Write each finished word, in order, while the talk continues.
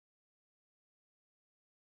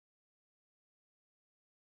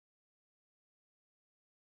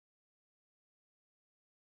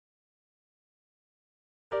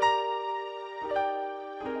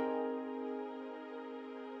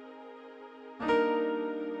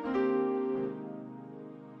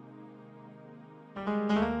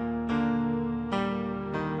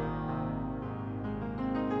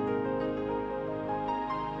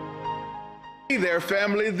there,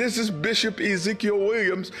 family. This is Bishop Ezekiel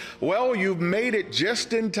Williams. Well, you've made it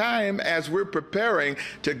just in time as we're preparing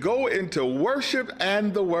to go into worship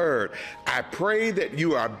and the Word. I pray that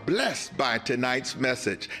you are blessed by tonight's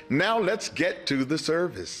message. Now let's get to the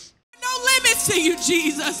service. No limits to you,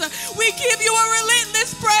 Jesus. We give you a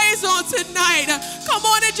relentless praise on tonight. Come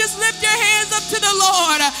on and just lift your hands up to the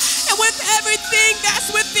Lord. And with everything that's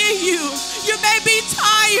within you, you may be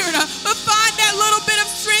tired, but find that little bit of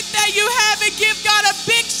strength that you have and give God a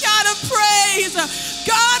big shout of praise.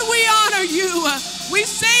 God, we honor you. We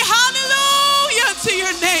say hallelujah to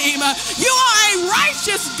your name. You are a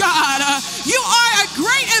righteous God. You are a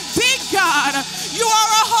great and big God. You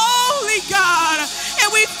are a holy God. And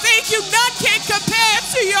we thank you, none can compare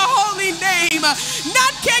to your holy name.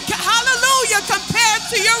 None can, hallelujah, compare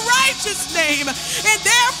to your righteous name. And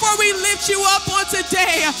therefore we lift you up on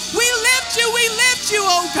today. We lift you,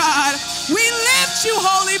 oh God. We lift you,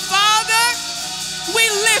 Holy Father. We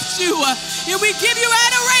lift you and we give you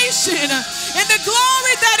adoration and the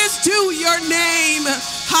glory that is due your name.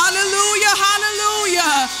 Hallelujah,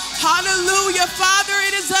 hallelujah. Hallelujah. Father,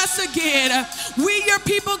 it is us again. We, your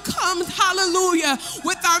people, come, hallelujah,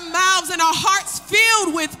 with our mouths and our hearts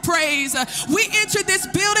filled with praise. We enter this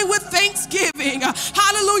building with thanksgiving.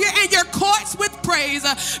 Hallelujah. And your courts with praise.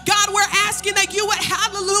 God, we're asking that you would,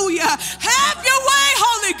 hallelujah, have your way,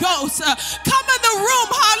 Holy Ghost. Come in the room,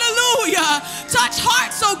 hallelujah. Touch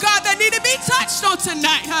hearts, oh God, that need to be touched on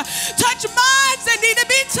tonight. Touch minds that need to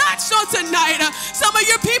be touched on tonight. Some of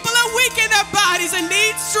your people are weak in their bodies and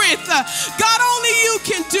need strength. God, only you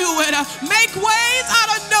can do it. Make ways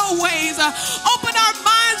out of no ways. Open our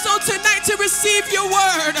minds on tonight to receive your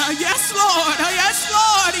word. Yes, Lord. Yes,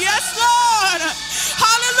 Lord. Yes, Lord.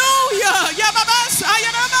 Hallelujah.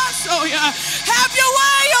 Have your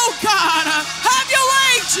way, oh God. Have your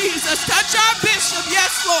way, Jesus. Touch our bishop.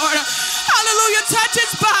 Yes, Lord. Hallelujah. Touch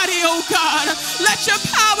his body, oh God. Let your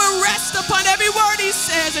power rest upon every word he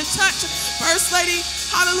says and touch First Lady,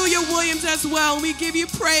 hallelujah, Williams as well. We give you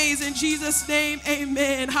praise in Jesus' name.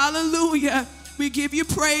 Amen. Hallelujah. We give you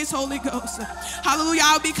praise, Holy Ghost. Hallelujah.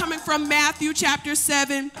 I'll be coming from Matthew chapter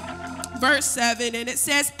 7, verse 7. And it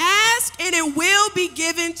says, ask and it will be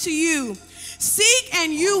given to you. Seek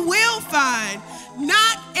and you will find.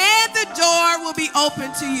 Knock and the door will be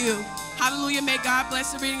open to you. Hallelujah. May God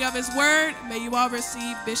bless the reading of his word. May you all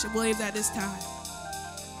receive Bishop Williams at this time.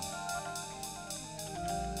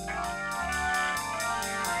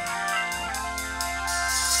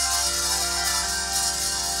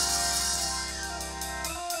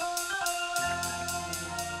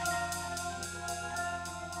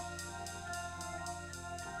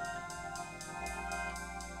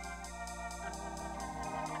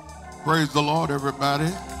 Praise the Lord, everybody.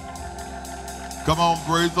 Come on,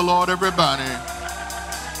 praise the Lord, everybody.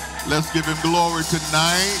 Let's give him glory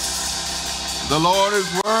tonight. The Lord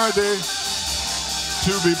is worthy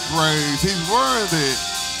to be praised. He's worthy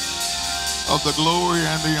of the glory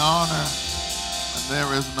and the honor. And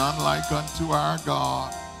there is none like unto our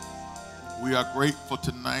God. We are grateful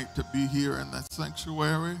tonight to be here in that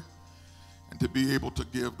sanctuary and to be able to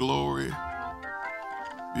give glory,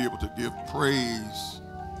 be able to give praise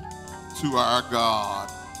to our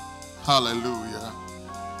God. Hallelujah.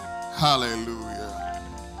 Hallelujah.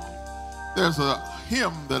 There's a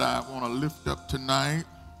hymn that I want to lift up tonight.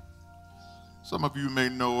 Some of you may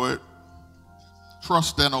know it.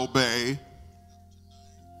 Trust and Obey.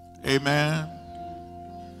 Amen.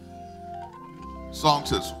 Song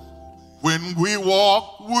says, when we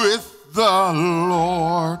walk with the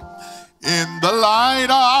Lord in the light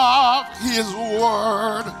of his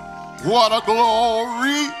word, what a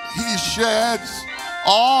glory he sheds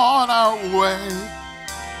on our way.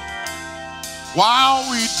 While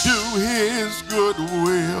we do his good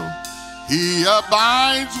will, he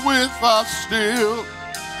abides with us still,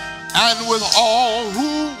 and with all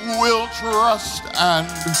who will trust and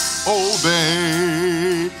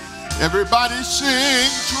obey. Everybody sing,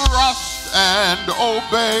 trust and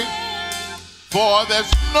obey, for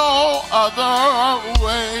there's no other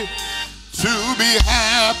way to be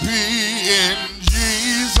happy in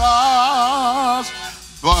Jesus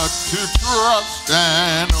but to trust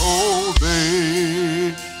and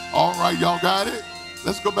obey. All right, y'all got it?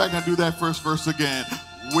 Let's go back and do that first verse again.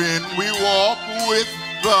 When we walk with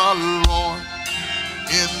the Lord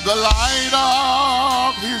in the light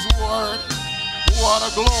of his word, what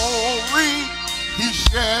a glory he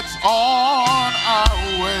sheds on our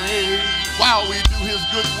way. While we do his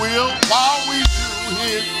good will, while we do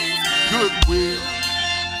his good will,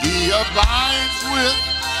 he abides with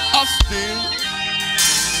us still.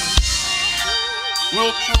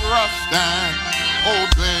 We'll trust and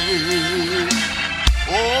obey.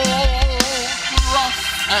 Oh, trust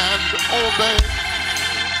and obey,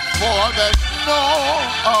 for there's no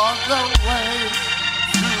other way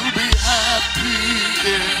to be happy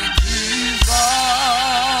in Jesus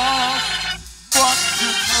but to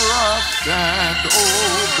trust and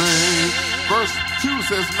obey. Verse 2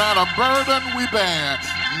 says, not a burden we bear,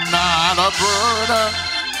 not a burden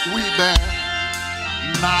we bear,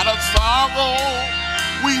 not a sorrow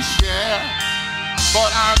we share,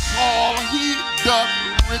 but our toil he doth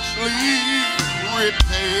richly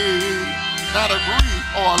repay. Not a grief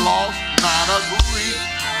or a loss, not a grief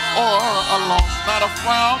or a loss, not a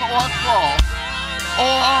frown or a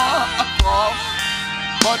cross,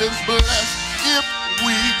 but is blessed if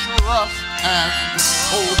we trust and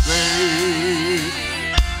obey.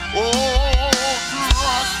 Oh,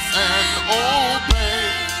 trust and obey,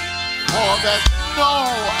 for there's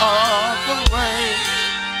no other way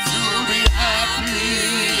to be happy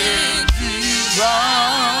in Jesus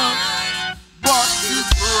but to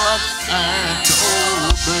trust and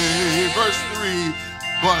obey. Verse 3,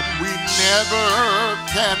 but we never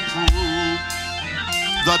can prove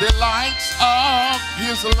the delights of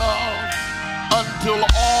his love until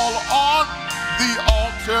all on the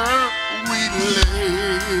altar we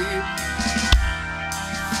lay.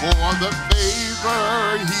 For the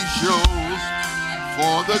favor he shows,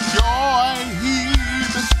 for the joy he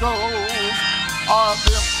bestows, are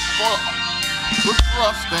them for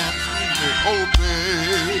trust and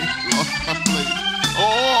obey. Lost my place.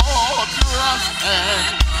 Oh, trust and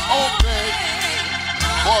obey,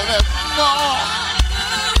 for there's no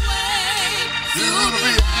to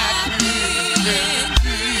be happy in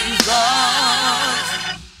Jesus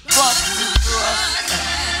but to trust.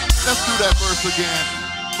 Let's do that verse again.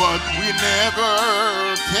 But we never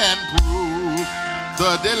can prove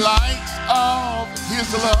the delights of his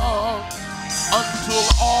love until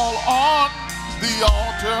all on the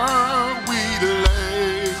altar we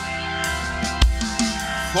lay.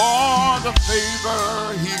 For the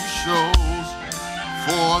favor he shows,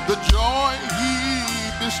 for the joy he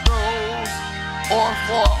bestows, or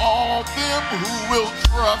for all them who will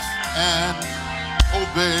trust and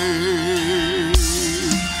obey.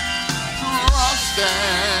 Trust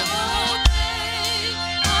and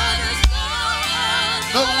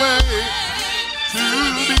the way to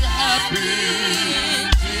be happy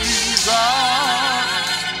in Jesus,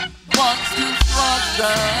 but to trust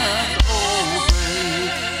and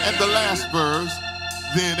obey. And the last verse,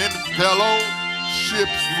 then in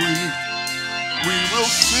fellowships we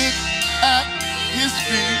will sit at his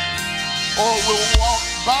feet, or will walk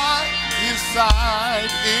by his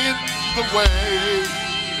side in the way.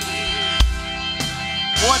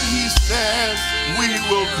 What he says we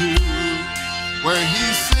will do, where he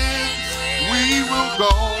sends we will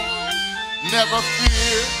go. Never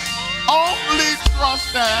fear, only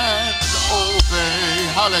trust and obey.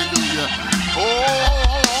 Hallelujah.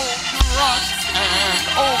 Oh, trust and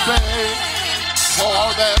obey,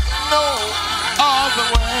 for there's no other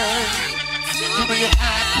way to be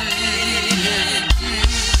happy in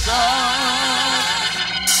Jesus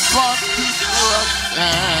but to trust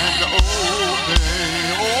and obey.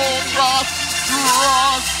 Oh, trust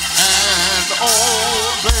and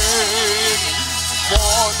obey,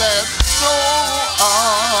 for there's no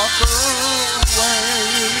other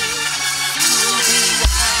way to be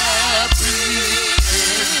happy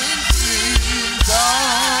in Jesus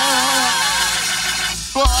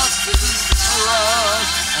but to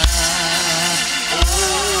trust and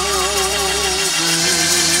obey.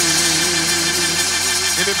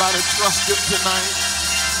 Anybody trust him tonight?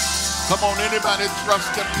 Come on, anybody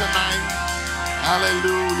trust him tonight?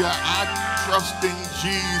 Hallelujah. I trust in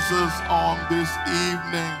Jesus on this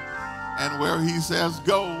evening. And where he says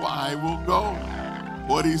go, I will go.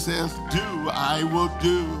 What he says do, I will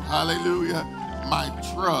do. Hallelujah. My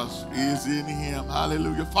trust is in him.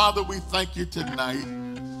 Hallelujah. Father, we thank you tonight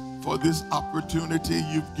for this opportunity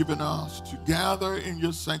you've given us to gather in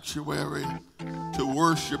your sanctuary, to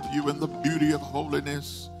worship you in the beauty of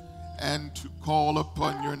holiness, and to call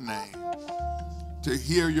upon your name, to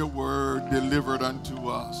hear your word delivered unto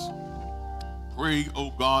us. Pray,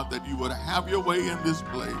 oh God, that you would have your way in this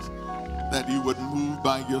place, that you would move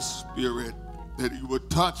by your spirit, that you would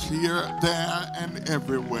touch here, there, and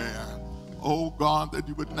everywhere. Oh God, that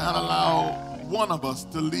you would not allow one of us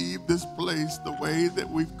to leave this place the way that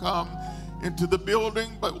we've come into the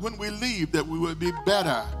building, but when we leave, that we would be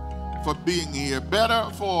better for being here, better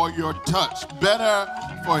for your touch, better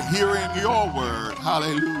for hearing your word.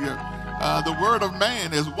 Hallelujah. The word of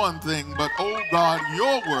man is one thing, but oh God,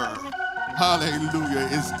 your word, hallelujah,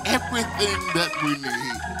 is everything that we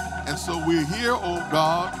need. And so we're here, oh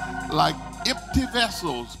God, like empty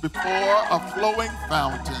vessels before a flowing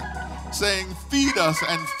fountain, saying, feed us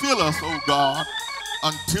and fill us, O God,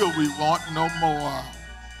 until we want no more.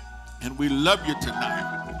 And we love you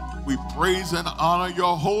tonight. We praise and honor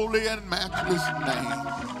your holy and matchless name.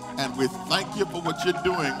 And we thank you for what you're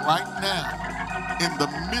doing right now in the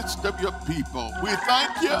midst of your people. We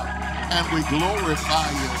thank you and we glorify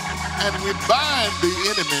you. And we bind the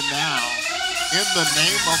enemy now in the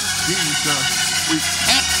name of Jesus. We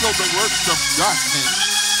cancel the works of darkness.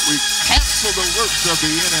 We cancel the works of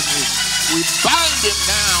the enemy. We bind him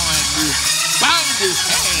now and we bind his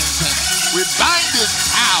hands and we bind his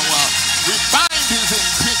power. We bind his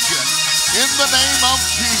intention in the name of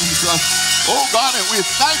Jesus. Oh God, and we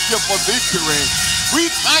thank you for victory. We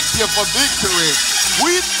thank you for victory.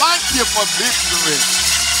 We thank you for victory.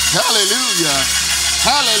 Hallelujah.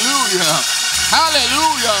 Hallelujah.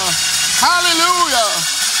 Hallelujah. Hallelujah.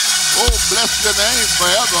 Oh, bless your name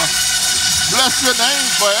forever. Bless your name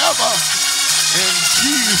forever. In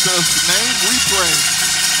Jesus' name we pray.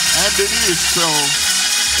 And it is so.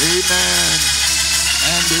 Amen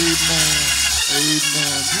and amen.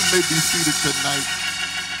 Amen. You may be seated tonight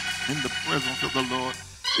in the presence of the Lord.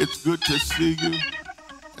 It's good to see you.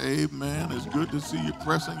 Amen. It's good to see you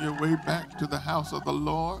pressing your way back to the house of the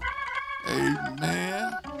Lord.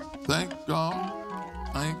 Amen. Thank God.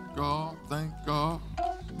 Thank God. Thank God.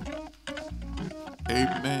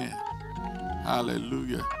 Amen.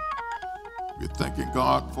 Hallelujah. We're thanking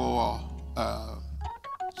God for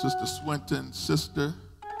Sister Swinton's sister.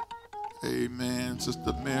 Amen.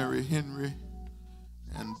 Sister Mary Henry.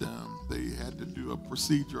 And they had to do a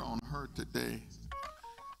procedure on her today.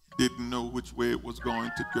 Didn't know which way it was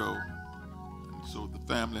going to go. And so the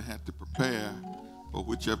family had to prepare for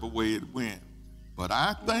whichever way it went. But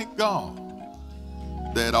I thank God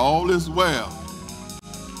that all is well.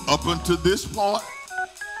 Up until this point,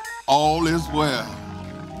 all is well.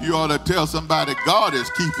 You ought to tell somebody God is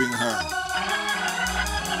keeping her.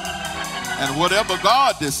 And whatever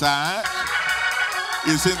God decides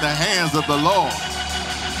is in the hands of the Lord.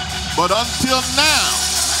 But until now,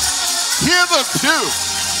 hitherto,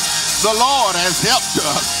 the Lord has helped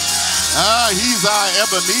us. He's our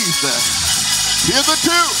Ebenezer.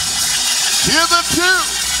 Hitherto,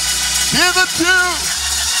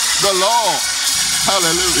 the Lord,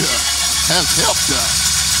 hallelujah, has helped us.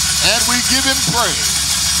 And we give him praise.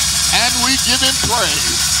 And we give him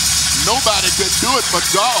praise. Nobody could do it but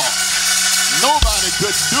God. Nobody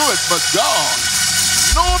could do it but God.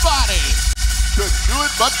 Nobody could do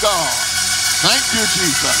it but God. Thank you,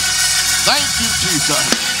 Jesus. Thank you, Jesus.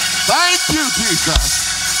 Thank you, Jesus.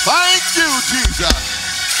 Thank you, Jesus.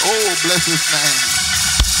 Oh, bless his name.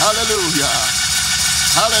 Hallelujah.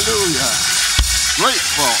 Hallelujah.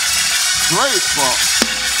 Grateful. Grateful.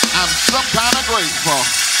 I'm some kind of grateful.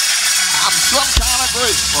 I'm some kind of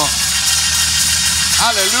grateful.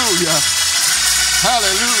 Hallelujah.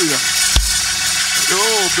 Hallelujah.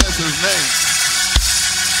 Oh, bless his name.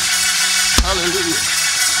 Hallelujah.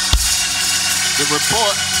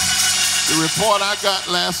 The report I got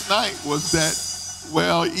last night was that,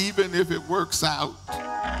 well, even if it works out,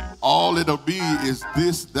 all it'll be is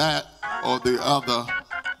this, that, or the other,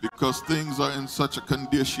 because things are in such a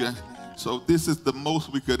condition. So this is the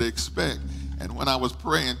most we could expect. And when I was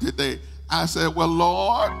praying today, I said, well,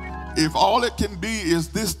 Lord, if all it can be is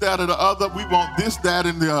this, that, or the other, we want this, that,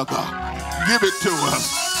 and the other. Give it to us.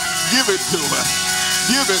 Give it to us.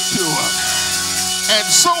 Give it to us. And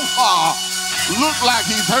so far, look like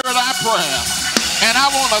he's heard our prayer. And I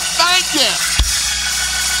want to thank him.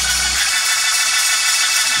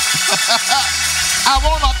 I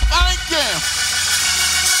want to thank him.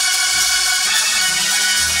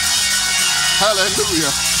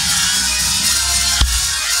 Hallelujah.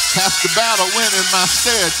 Pastor Battle went in my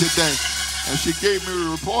stead today. And she gave me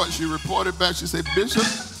a report. She reported back. She said, Bishop,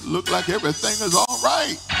 look like everything is all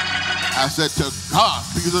right. I said, to God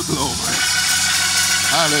be the glory.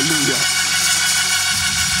 Hallelujah.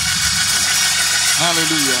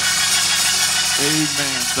 Hallelujah.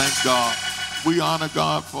 Amen. Thank God. We honor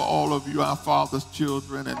God for all of you, our Father's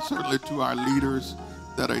children, and certainly to our leaders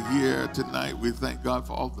that are here tonight. We thank God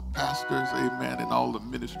for all the pastors, amen, and all the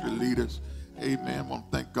ministry leaders. Amen. I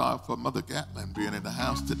want to thank God for Mother Gatlin being in the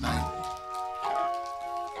house tonight.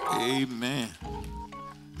 Amen.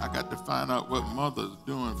 I got to find out what Mother's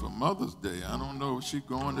doing for Mother's Day. I don't know if she's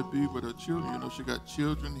going to be with her children. You know, she got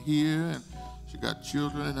children here, and she got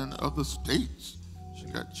children in other states. She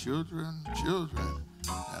got children.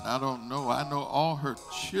 And I don't know. I know all her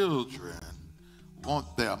children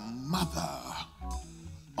want their mother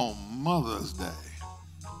on Mother's Day.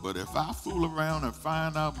 But if I fool around and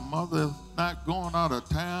find out Mother's not going out of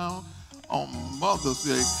town on Mother's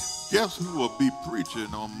Day. Guess who will be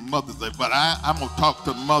preaching on Mother's Day? But I'm going to talk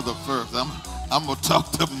to Mother first. I'm going to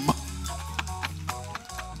talk to Mother.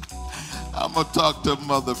 I'm going to talk to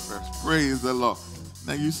Mother first. Praise the Lord.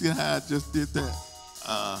 Now, you see how I just did that?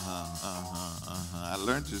 I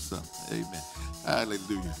learned you something. Amen.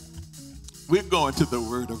 Hallelujah. We're going to the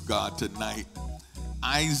Word of God tonight.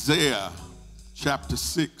 Isaiah chapter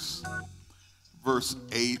 6, verse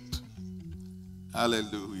 8.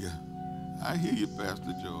 Hallelujah. I hear you,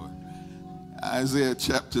 Pastor Joy. Isaiah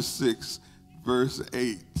chapter 6, verse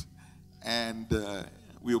 8. And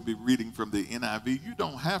we'll be reading from the NIV. You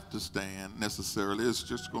don't have to stand necessarily. It's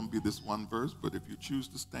just going to be this one verse. But if you choose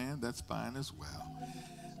to stand, that's fine as well.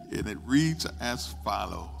 And it reads as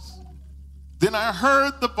follows. Then I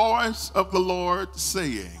heard the voice of the Lord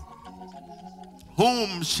saying,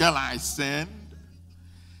 whom shall I send,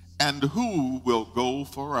 and who will go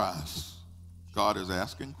for us? God is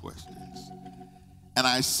asking questions. And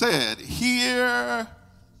I said, here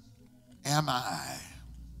am I.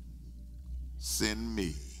 Send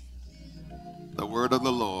me. The word of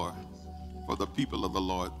the Lord for the people of the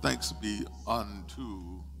Lord. Thanks be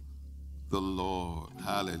unto the Lord.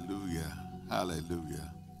 Hallelujah.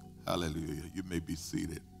 Hallelujah. Hallelujah. You may be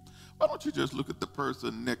seated. Why don't you just look at the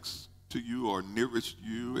person next to you or nearest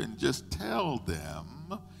you and just tell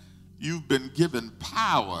them you've been given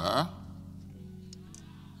power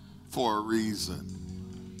for a reason.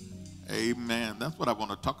 Amen. That's what I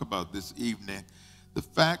want to talk about this evening. The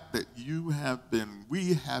fact that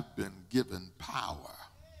we have been given power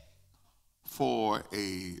for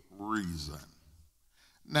a reason.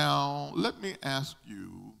 Now, let me ask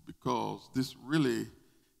you, because this really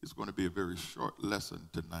is going to be a very short lesson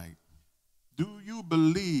tonight. Do you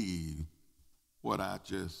believe what I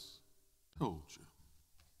just told you?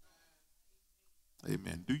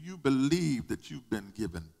 Amen. Do you believe that you've been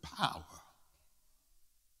given power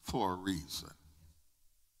for a reason?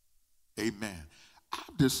 Amen.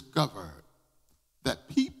 I've discovered that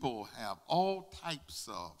people have all types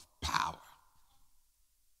of power.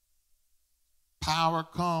 Power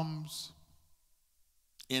comes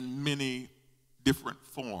in many different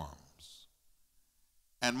forms.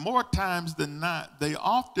 And more times than not, they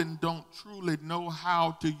often don't truly know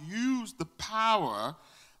how to use the power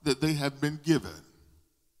that they have been given.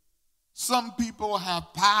 Some people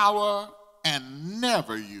have power and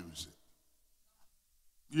never use it.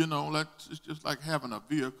 You know, it's just like having a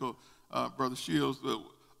vehicle, Brother Shields,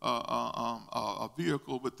 a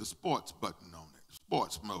vehicle with the sports button on it,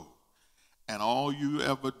 sports mode. And all you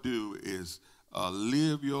ever do is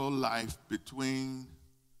live your life between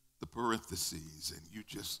the parentheses, and you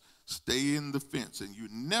just stay in the fence, and you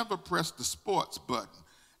never press the sports button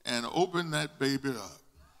and open that baby up.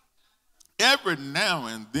 Every now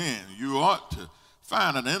and then you ought to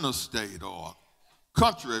find an interstate or a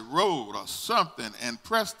country road or something and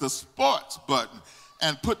press the sports button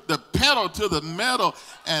and put the pedal to the metal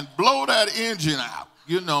and blow that engine out.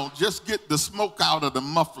 You know, just get the smoke out of the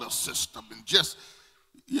muffler system and just,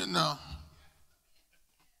 you know,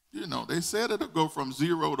 they said it'll go from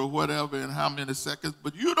 0 to whatever in how many seconds,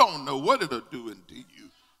 but you don't know what it'll do until you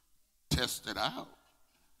test it out.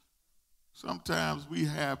 Sometimes we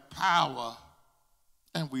have power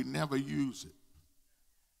and we never use it.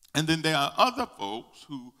 And then there are other folks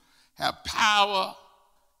who have power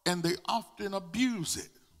and they often abuse it.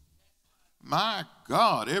 My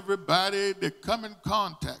God, everybody that come in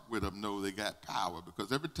contact with them know they got power,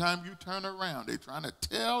 because every time you turn around, they're trying to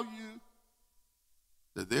tell you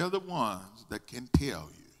that they're the ones that can tell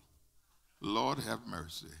you. Lord have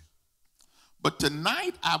mercy. But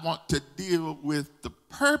tonight I want to deal with the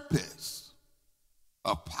purpose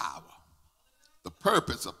of power. The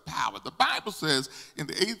purpose of power. The Bible says in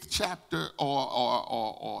the 8th chapter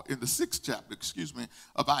or in the 6th chapter,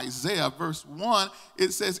 of Isaiah, verse 1,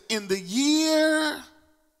 it says, in the year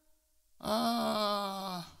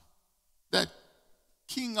that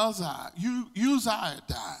King Uzziah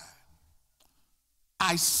died,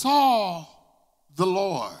 I saw the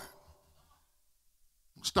Lord.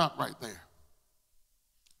 Stop right there.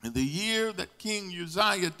 In the year that King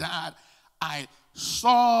Uzziah died, I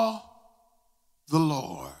saw the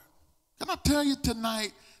Lord. Can I tell you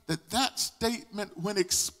tonight that statement, when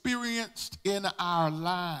experienced in our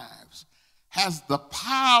lives, has the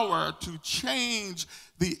power to change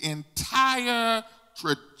the entire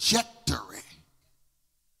trajectory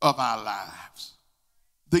of our lives.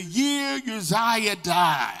 The year Uzziah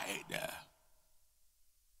died,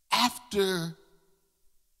 after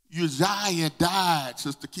Uzziah died,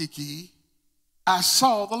 Sister Kiki, I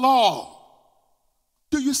saw the Lord.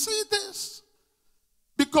 Do you see this?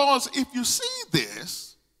 Because if you see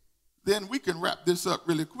this, then we can wrap this up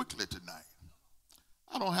really quickly tonight.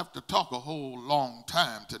 I don't have to talk a whole long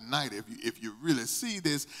time tonight if you really see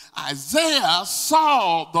this. Isaiah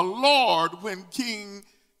saw the Lord when King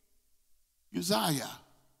Uzziah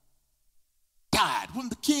died. When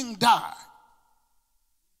the king died,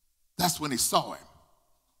 that's when he saw him.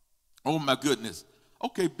 Oh my goodness.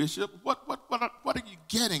 Okay, Bishop, what are you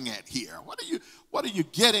getting at here? What are you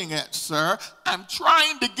getting at, sir? I'm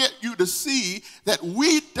trying to get you to see that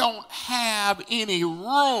we don't have any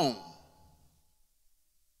room.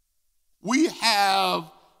 We have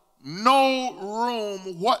no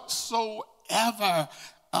room whatsoever,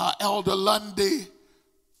 Elder Lundy,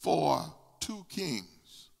 for two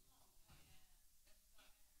kings.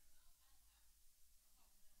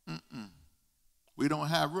 We don't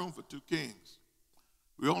have room for two kings.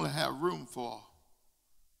 We only have room for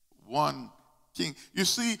one king. You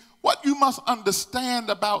see, what you must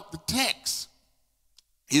understand about the text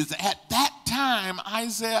is at that time,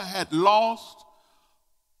 Isaiah had lost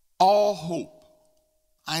all hope.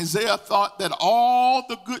 Isaiah thought that all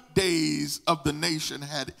the good days of the nation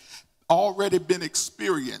had already been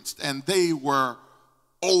experienced and they were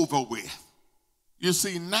over with. You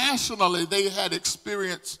see, nationally, they had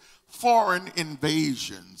experienced foreign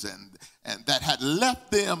invasions and that had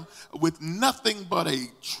left them with nothing but a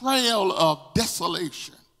trail of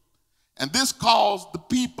desolation. And this caused the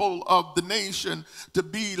people of the nation to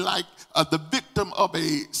be like the victim of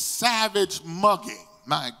a savage mugging.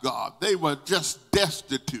 My God, they were just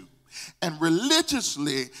destitute. And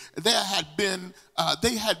religiously, they had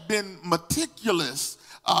been meticulous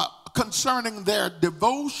concerning their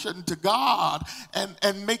devotion to God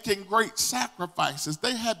and making great sacrifices.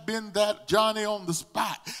 They had been that Johnny on the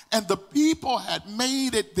spot. And the people had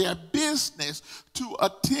made it their business to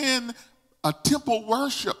attend a temple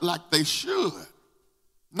worship like they should.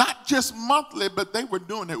 Not just monthly, but they were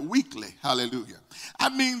doing it weekly. Hallelujah. I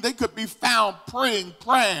mean, they could be found praying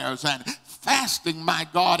prayers and fasting, my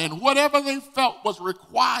God, and whatever they felt was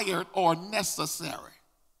required or necessary.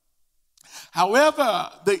 However,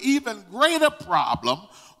 the even greater problem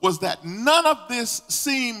was that none of this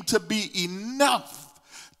seemed to be enough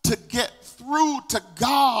to get through to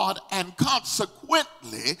God, and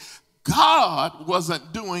consequently, God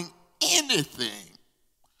wasn't doing anything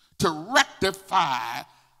to rectify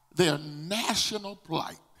their national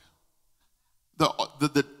plight.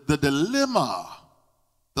 The dilemma,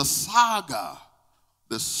 the saga,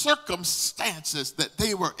 the circumstances that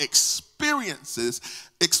they were experiencing,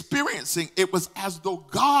 it was as though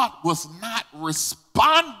God was not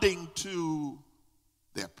responding to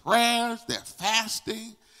their prayers, their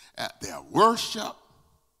fasting, their worship,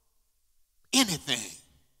 anything.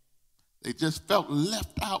 They just felt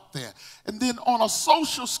left out there. And then on a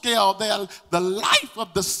social scale, the life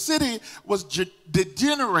of the city was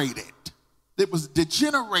degenerated. It was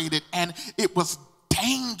degenerated and it was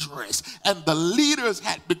dangerous. And the leaders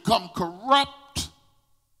had become corrupt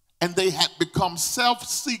and they had become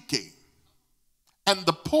self-seeking. And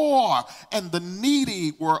the poor and the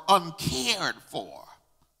needy were uncared for.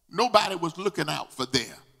 Nobody was looking out for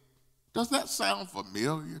them. Does that sound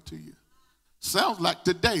familiar to you? Sounds like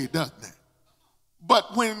today, doesn't it?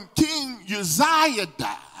 But when King Uzziah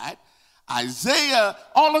died, Isaiah,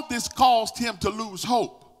 all of this caused him to lose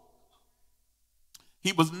hope.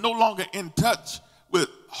 He was no longer in touch with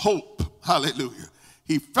hope. Hallelujah.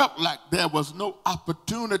 He felt like there was no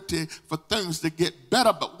opportunity for things to get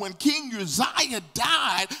better. But when King Uzziah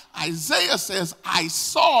died, Isaiah says, I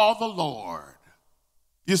saw the Lord.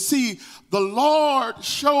 You see, the Lord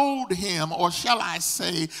showed him, or shall I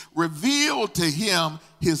say, revealed to him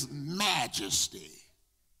his majesty.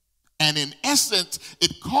 And in essence,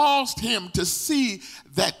 it caused him to see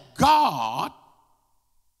that God,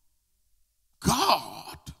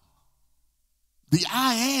 the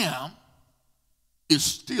I am, is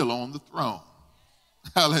still on the throne.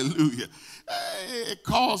 Hallelujah. It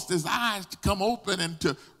caused his eyes to come open and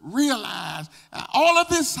to realize all of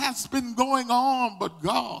this has been going on, but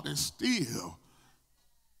God is still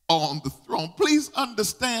on the throne. Please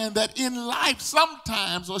understand that in life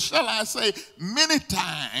sometimes, or shall I say many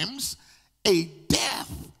times, a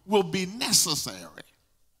death will be necessary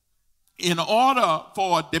in order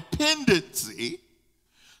for dependency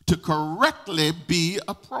to correctly be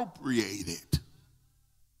appropriated.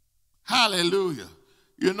 Hallelujah.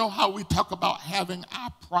 You know how we talk about having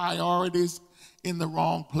our priorities in the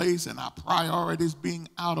wrong place and our priorities being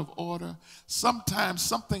out of order? Sometimes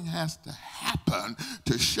something has to happen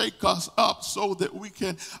to shake us up so that we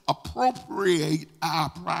can appropriate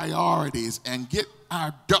our priorities and get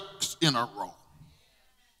our ducks in a row.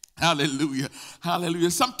 Hallelujah.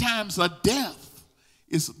 Hallelujah. Sometimes a death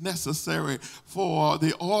is necessary for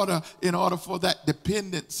the order, in order for that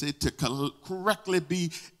dependency to correctly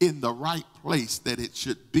be in the right place that it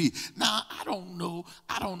should be. Now, I don't know,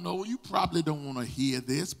 you probably don't want to hear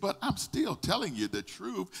this, but I'm still telling you the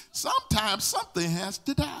truth. Sometimes something has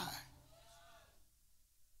to die.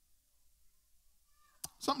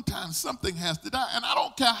 Sometimes something has to die, and I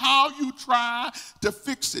don't care how you try to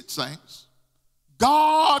fix it, saints.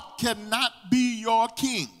 God cannot be your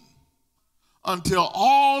king until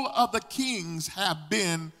all of the kings have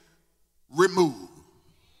been removed.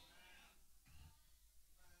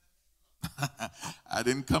 I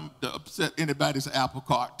didn't come to upset anybody's apple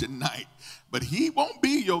cart tonight, but he won't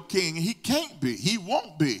be your king. He can't be. He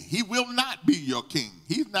won't be. He will not be your king.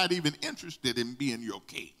 He's not even interested in being your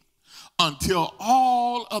king until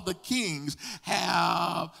all of the kings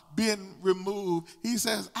have been removed. He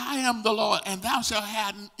says, I am the Lord, and thou shalt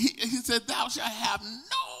have, he said, thou shalt have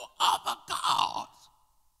no other gods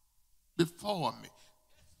before me.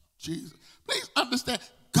 Jesus. Please understand,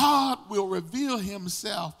 God will reveal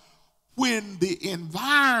himself when the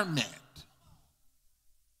environment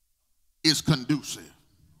is conducive.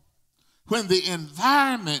 When the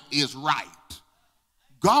environment is right,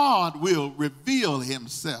 God will reveal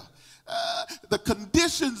himself. The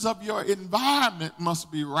conditions of your environment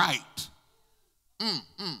must be right.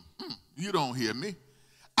 You don't hear me.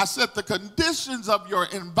 I said the conditions of your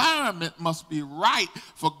environment must be right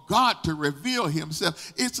for God to reveal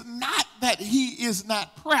himself. It's not that he is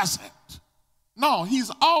not present. No,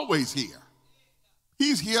 he's always here.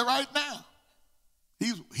 He's here right now.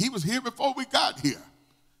 He was here before we got here.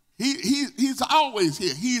 He's always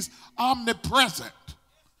here. He's omnipresent.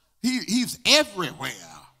 He's everywhere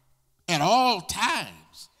at all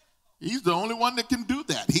times. He's the only one that can do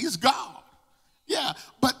that. He's God. Yeah,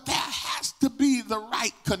 but there has to be the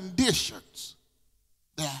right conditions.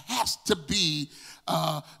 There has to be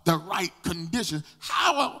the right conditions.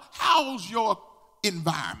 How's your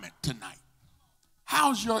environment tonight?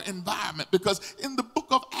 How's your environment? Because in the book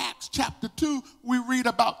of Acts chapter 2, we read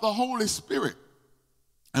about the Holy Spirit.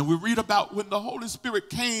 And we read about when the Holy Spirit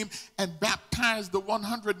came and baptized the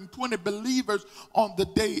 120 believers on the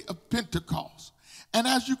day of Pentecost. And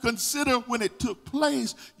as you consider when it took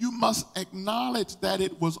place, you must acknowledge that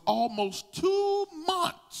it was almost 2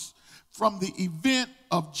 months from the event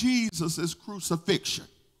of Jesus' crucifixion.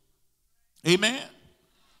 Amen?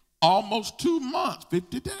 Almost 2 months,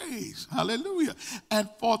 50 days. Hallelujah. And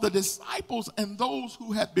for the disciples and those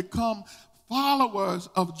who had become followers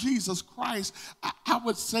of Jesus Christ, I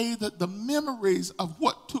would say that the memories of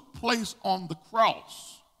what took place on the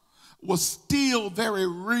cross was still very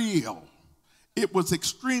real. It was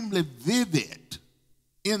extremely vivid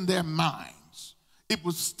in their minds. It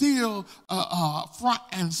was still front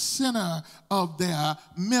and center of their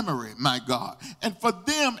memory, my God. And for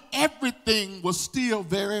them, everything was still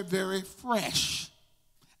very, very fresh.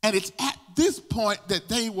 And it's at this point that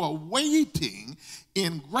they were waiting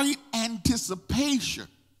in great anticipation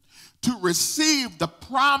to receive the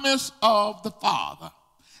promise of the Father.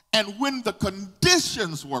 And when the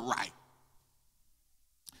conditions were right,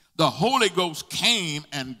 the Holy Ghost came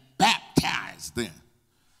and baptized them.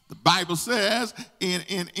 The Bible says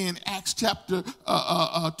in Acts chapter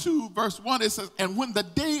 2, verse 1, it says, and when the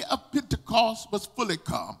day of Pentecost was fully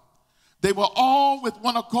come, they were all with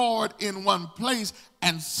one accord in one place,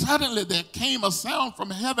 and suddenly there came a sound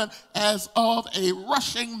from heaven as of a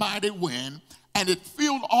rushing mighty wind, and it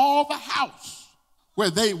filled all the house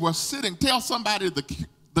where they were sitting. Tell somebody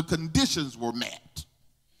the conditions were met.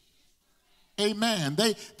 Amen.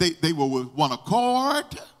 They were with one accord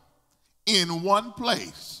in one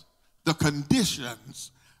place. The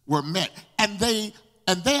conditions were met. And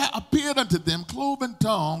there appeared unto them cloven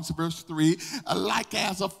tongues, verse 3, like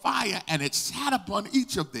as a fire, and it sat upon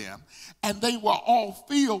each of them. And they were all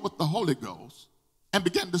filled with the Holy Ghost and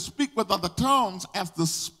began to speak with other tongues as the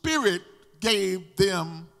Spirit gave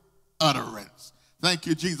them utterance. Thank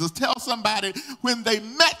you, Jesus. Tell somebody, when they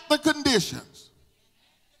met the conditions,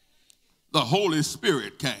 the Holy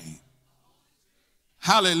Spirit came.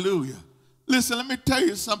 Hallelujah. Listen, let me tell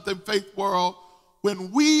you something, Faith World.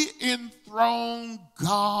 When we enthrone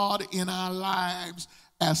God in our lives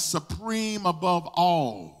as supreme above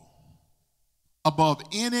all, above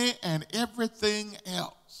any and everything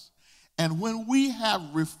else, and when we have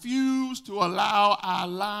refused to allow our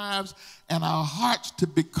lives and our hearts to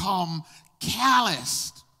become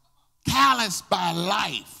calloused by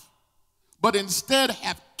life, but instead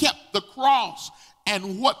have kept the cross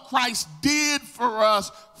and what Christ did for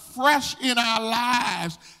us fresh in our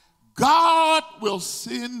lives, God will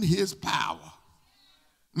send his power.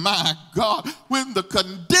 My God, when the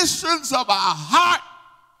conditions of our heart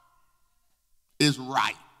is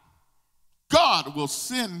right, God will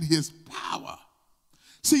send his power.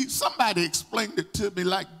 See, somebody explained it to me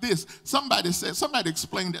like this. Somebody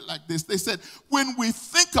explained it like this. They said, when we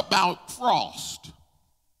think about frost,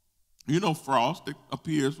 you know frost, it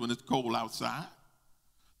appears when it's cold outside.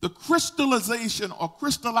 The crystallization or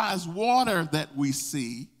crystallized water that we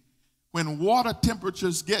see when water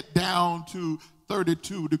temperatures get down to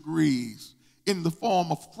 32 degrees in the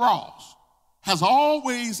form of frost has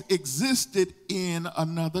always existed in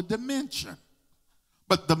another dimension.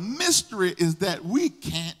 But the mystery is that we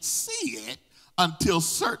can't see it until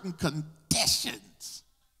certain conditions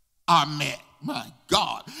are met. My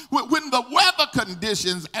God. When the weather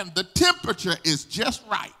conditions and the temperature is just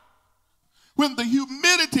right, when the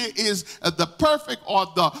humidity is the perfect or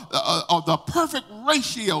the perfect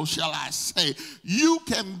ratio, shall I say, you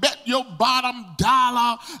can bet your bottom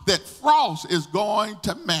dollar that frost is going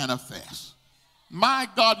to manifest. My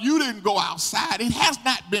God, you didn't go outside. It has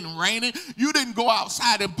not been raining. You didn't go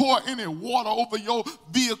outside and pour any water over your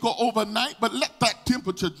vehicle overnight, but let that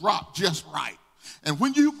temperature drop just right. And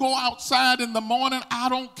when you go outside in the morning, I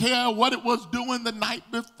don't care what it was doing the night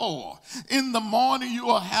before. In the morning, you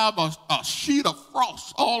will have a sheet of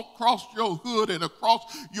frost all across your hood and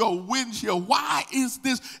across your windshield. Why is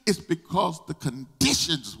this? It's because the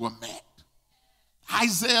conditions were met.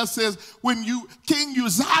 Isaiah says, when King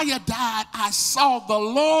Uzziah died, I saw the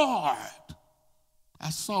Lord.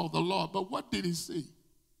 I saw the Lord. But what did he see?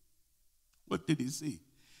 What did he see?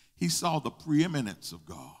 He saw the preeminence of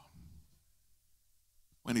God.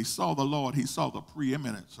 When he saw the Lord, he saw the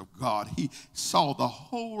preeminence of God. He saw the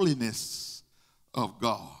holiness of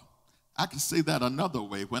God. I can say that another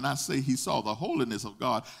way. When I say he saw the holiness of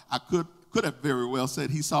God, I could have very well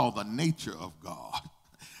said he saw the nature of God.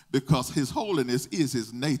 Because his holiness is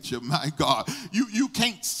his nature, my God. You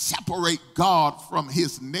can't separate God from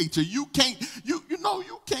his nature. You can't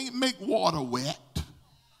make water wet.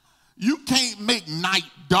 You can't make night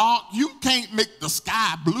dark. You can't make the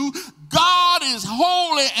sky blue. God is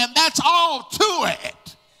holy, and that's all to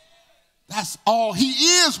it. That's all. He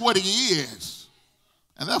is what he is.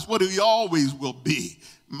 And that's what he always will be.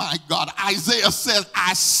 My God, Isaiah says,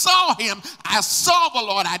 I saw him. I saw the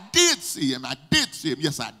Lord. I did see him. I did see him.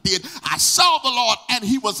 Yes, I did. I saw the Lord, and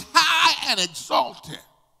he was high and exalted.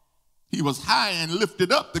 He was high and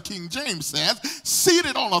lifted up, the King James says,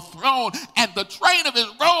 seated on a throne, and the train of his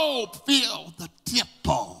robe filled the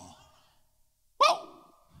temple. Whoa.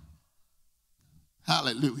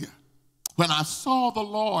 Hallelujah. When I saw the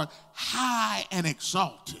Lord high and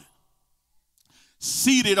exalted,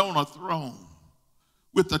 seated on a throne,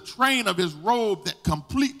 with the train of his robe that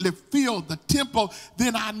completely filled the temple,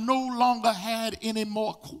 then I no longer had any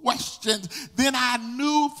more questions. Then I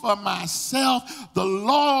knew for myself, the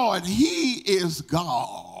Lord, he is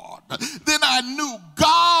God. Then I knew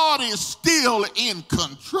God is still in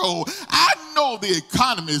control. I know the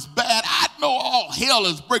economy is bad. I know all hell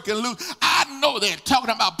is breaking loose. I know they're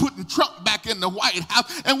talking about putting Trump back in the White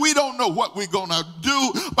House, and we don't know what we're going to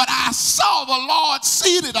do. But I saw the Lord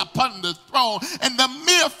seated upon the throne, and the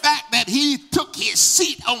mere fact that he took his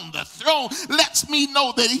seat on the throne lets me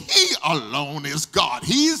know that he alone is God.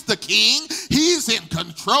 He's the king. He's in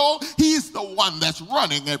control. He's the one that's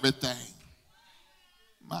running everything.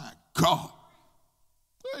 My God.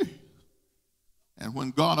 Hey. And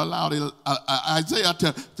when God allowed Isaiah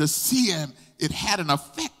to see him, it had an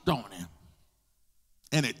effect on him.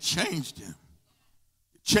 And it changed him.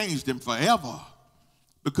 It changed him forever.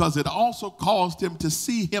 Because it also caused him to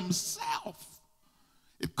see himself.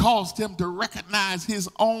 It caused him to recognize his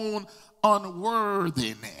own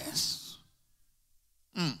unworthiness.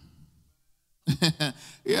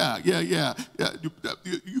 Yeah.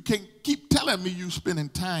 You can't keep telling me you're spending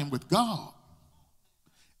time with God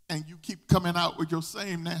and you keep coming out with your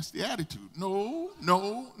same nasty attitude. No.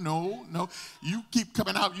 You keep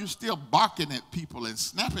coming out, you still barking at people and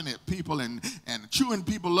snapping at people and chewing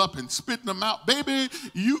people up and spitting them out. Baby,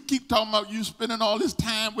 you keep talking about you spending all this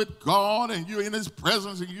time with God and you're in his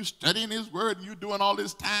presence and you studying his word and you're doing all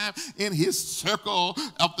this time in his circle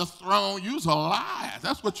of the throne. You're a liar.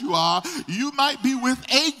 That's what you are. You might be with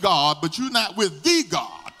a God, but you're not with the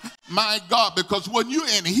God. My God, because when you're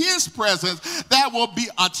in his presence, there will be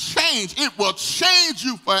a change. It will change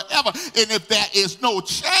you forever. And if there is no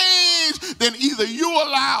change, then either you're a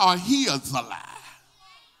lie or he is a lie.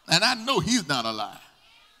 And I know he's not a lie.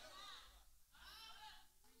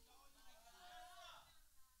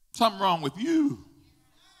 Something wrong with you.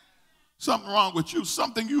 Something wrong with you.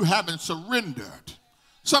 Something you haven't surrendered.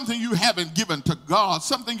 Something you haven't given to God.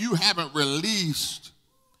 Something you haven't released.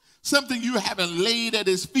 Something you haven't laid at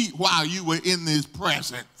his feet while you were in his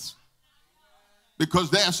presence.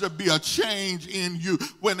 because there should be a change in you.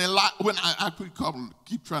 When I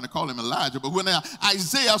keep trying to call him Elijah, but when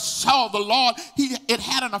Isaiah saw the Lord, it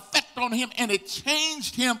had an effect on him, and it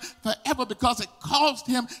changed him forever because it caused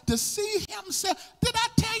him to see himself. Did I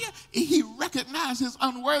tell you? He recognized his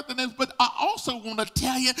unworthiness, but I also want to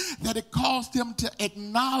tell you that it caused him to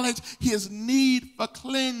acknowledge his need for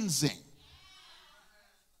cleansing.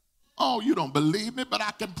 Oh, you don't believe me, but I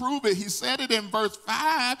can prove it. He said it in verse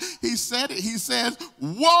 5. He said it. He says,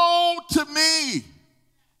 woe to me.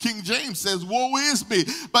 King James says, woe is me.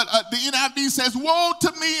 But the NIV says, woe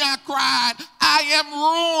to me, I cried. I am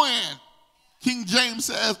ruined. King James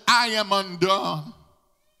says, I am undone.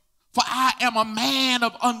 For I am a man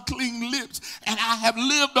of unclean lips, and I have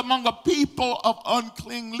lived among a people of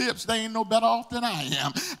unclean lips. They ain't no better off than I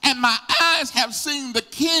am. And my eyes have seen the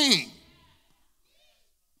King,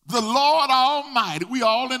 the Lord Almighty. We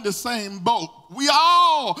all in the same boat. We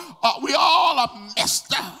all are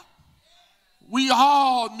messed up. We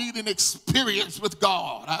all need an experience with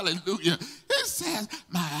God. Hallelujah. It says,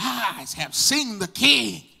 my eyes have seen the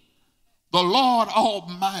King, the Lord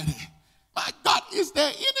Almighty. My God, is there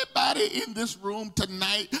anybody in this room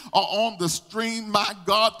tonight or on the stream, my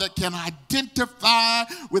God, that can identify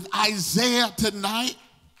with Isaiah tonight?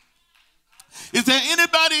 Is there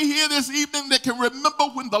anybody here this evening that can remember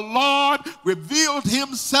when the Lord revealed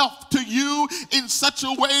himself to you in such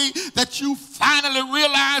a way that you finally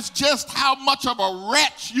realized just how much of a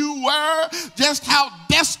wretch you were, just how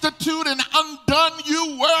destitute and undone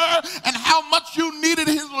you were, and how much you needed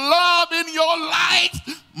his love in your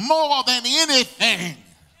life more than anything?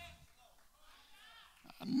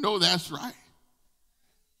 I know that's right.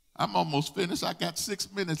 I'm almost finished. I got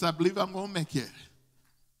 6 minutes. I believe I'm going to make it.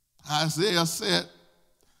 Isaiah said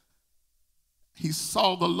he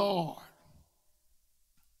saw the Lord.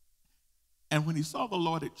 And when he saw the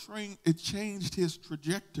Lord, it changed his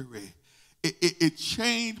trajectory. It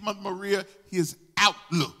changed, Mother Maria, his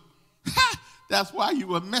outlook. That's why you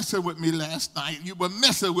were messing with me last night. You were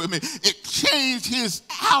messing with me. It changed his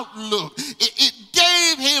outlook. It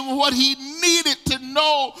gave him what he needed to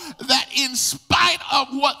know that in spite of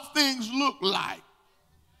what things look like,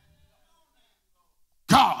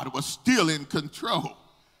 God was still in control.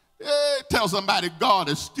 Hey, tell somebody God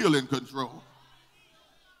is still in control.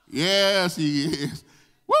 Yes, he is.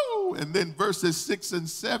 Woo! And then verses 6 and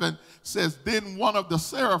 7 says, then one of the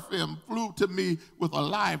seraphim flew to me with a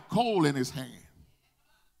live coal in his hand,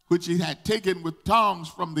 which he had taken with tongs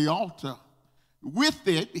from the altar. With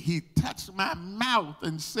it, he touched my mouth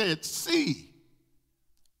and said, see,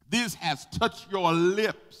 this has touched your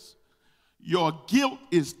lips. Your guilt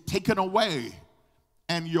is taken away,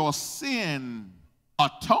 and your sin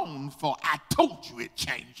atoned for. I told you it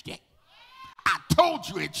changed it. I told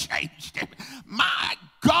you it changed it. My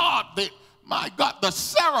God, the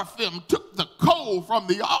seraphim took the coal from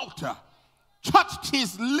the altar, touched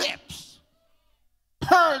his lips,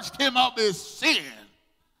 purged him of his sin,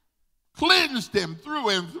 cleansed him through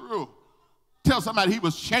and through. Tell somebody he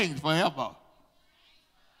was changed forever.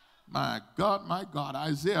 My God,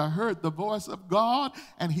 Isaiah heard the voice of God,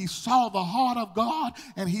 and he saw the heart of God,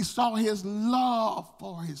 and he saw his love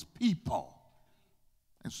for his people.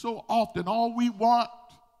 And so often all we want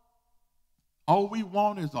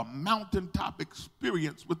is a mountaintop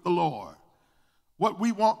experience with the Lord. What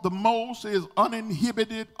we want the most is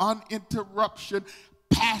uninhibited, uninterrupted,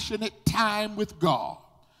 passionate time with God,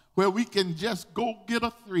 where we can just go get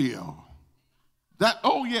a thrill.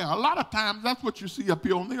 A lot of times that's what you see up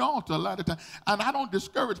here on the altar a lot of times. And I don't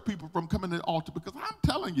discourage people from coming to the altar, because I'm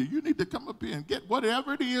telling you, you need to come up here and get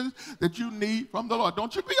whatever it is that you need from the Lord.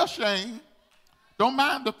 Don't you be ashamed. Don't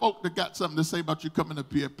mind the folk that got something to say about you coming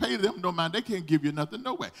up here. Pay them, don't mind. They can't give you nothing,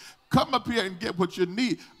 no way. Come up here and get what you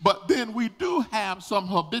need. But then we do have some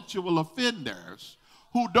habitual offenders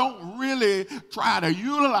who don't really try to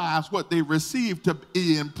utilize what they receive to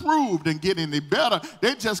be improved and get any better.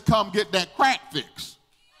 They just come get that crack fix.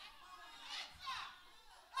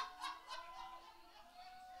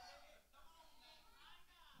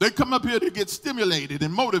 They come up here to get stimulated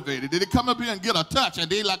and motivated. They come up here and get a touch, and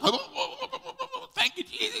they like, oh, thank you,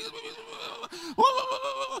 Jesus.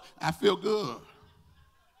 I feel good.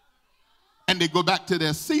 And they go back to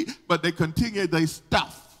their seat, but they continue their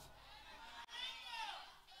stuff.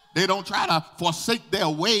 They don't try to forsake their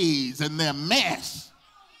ways and their mess.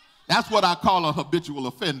 That's what I call a habitual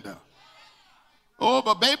offender. Oh,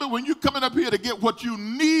 but baby, when you're coming up here to get what you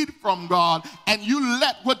need from God, and you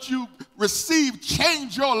let what you receive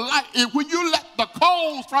change your life, and when you let the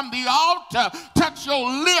coals from the altar touch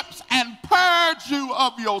your lips and purge you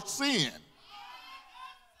of your sin.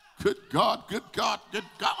 Good God, good God, good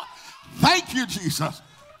God. Thank you, Jesus.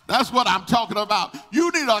 That's what I'm talking about.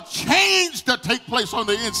 You need a change to take place on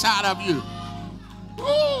the inside of you.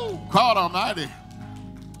 Woo, God Almighty.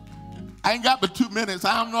 I ain't got but 2 minutes.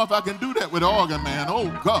 I don't know if I can do that with organ, man. Oh,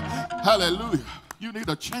 God. Hallelujah. You need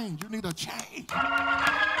a change. You need a change.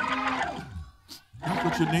 That's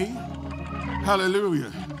what you need.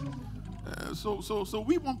 Hallelujah. So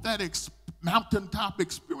we want that mountaintop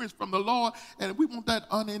experience from the Lord, and we want that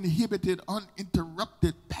uninhibited,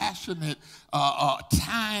 uninterrupted, passionate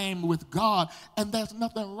time with God, and there's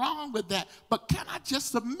nothing wrong with that. But can I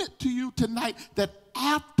just submit to you tonight that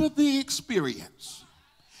after the experience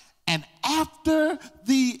and after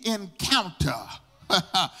the encounter,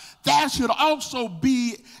 there should also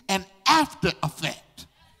be an after effect.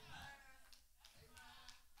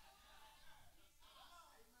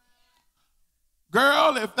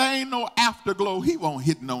 Girl, if there ain't no afterglow, he won't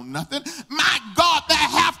hit no nothing. My God, there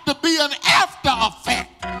have to be an after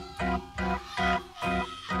effect.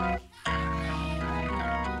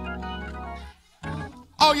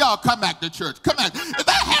 Oh, y'all come back to church. Come back. There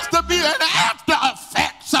has to be an after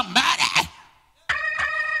effect, somebody.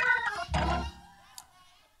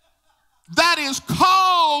 That is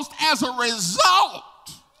caused as a result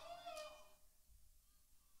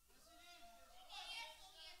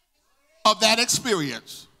of that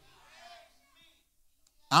experience.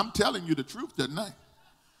 I'm telling you the truth tonight.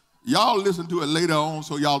 Y'all listen to it later on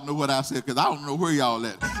so y'all know what I said, because I don't know where y'all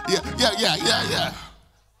at. Yeah.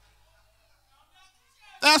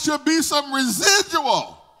 There should be some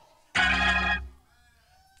residual.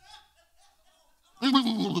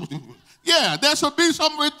 Yeah, there should be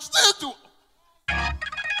some residual.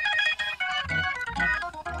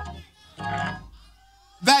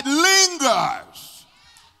 That lingers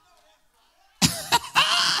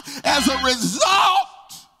as a result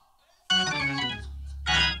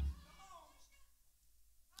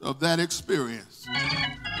of that experience.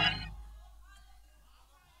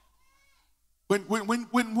 When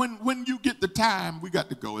you get the time, we got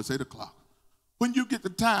to go, it's 8 o'clock. When you get the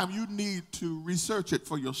time, you need to research it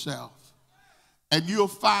for yourself. And you'll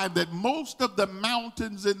find that most of the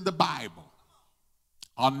mountains in the Bible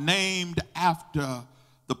are named after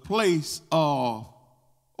the place of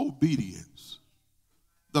obedience,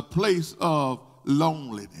 the place of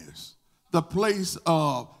loneliness, the place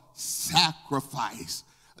of sacrifice,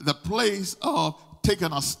 the place of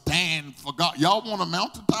taking a stand for God. Y'all want a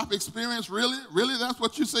mountaintop experience? Really? Really? That's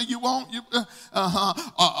what you say you want?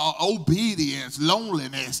 Obedience,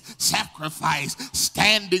 loneliness, sacrifice,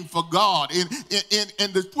 standing for God. In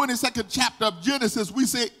the 22nd chapter of Genesis, we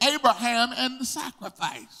see Abraham and the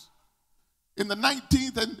sacrifice. In the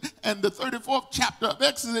 19th and the 34th chapter of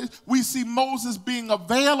Exodus, we see Moses being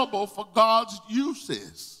available for God's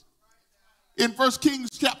uses. In 1 Kings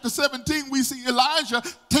chapter 17, we see Elijah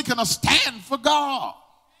taking a stand for God.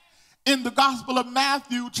 In the Gospel of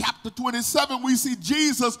Matthew chapter 27, we see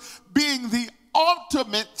Jesus being the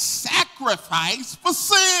ultimate sacrifice for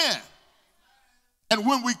sin. And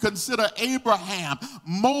when we consider Abraham,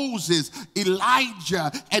 Moses,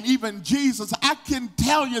 Elijah, and even Jesus, I can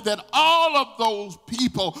tell you that all of those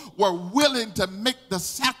people were willing to make the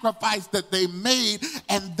sacrifice that they made,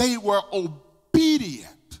 and they were obedient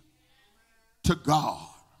to God.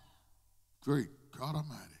 Great God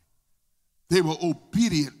Almighty. They were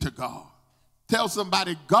obedient to God. Tell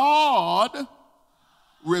somebody, God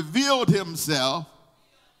revealed himself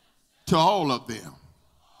to all of them.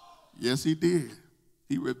 Yes, he did.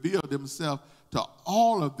 He revealed himself to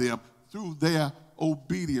all of them through their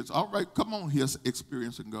obedience. All right, come on here,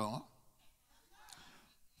 experiencing God.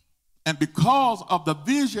 And because of the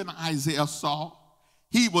vision Isaiah saw,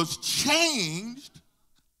 he was changed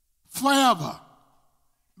forever.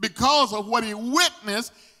 Because of what he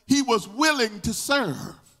witnessed, he was willing to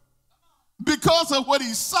serve. Because of what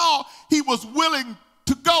he saw, he was willing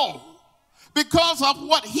to go. Because of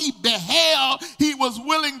what he beheld, he was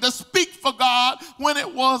willing to speak for God when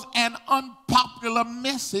it was an unpopular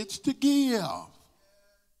message to give.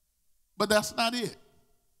 But that's not it.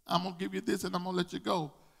 I'm going to give you this and I'm going to let you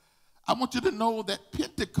go. I want you to know that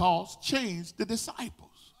Pentecost changed the disciples.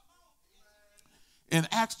 In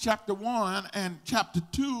Acts chapter 1 and chapter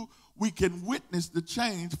 2, we can witness the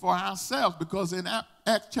change for ourselves, because in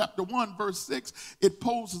Acts chapter 1, verse 6, it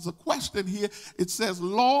poses a question here. It says,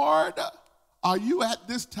 Lord, are you at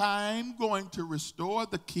this time going to restore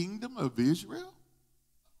the kingdom of Israel?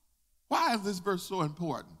 Why is this verse so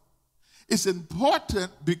important? It's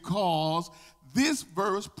important because this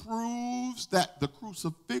verse proves that the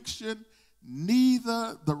crucifixion,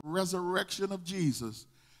 neither the resurrection of Jesus,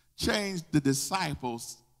 changed the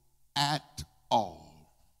disciples at all.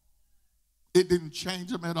 It didn't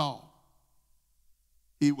change them at all.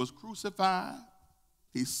 He was crucified.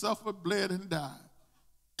 He suffered, bled, and died.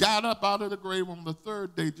 Got up out of the grave on the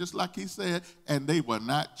third day, just like he said, and they were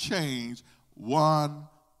not changed one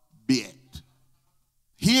bit.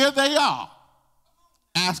 Here they are,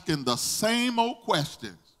 asking the same old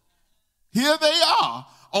questions. Here they are,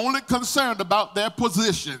 only concerned about their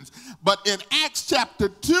positions. But in Acts chapter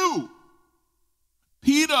 2,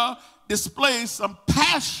 Peter displays some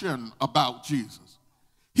passion about Jesus.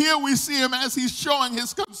 Here we see him as he's showing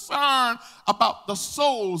his concern about the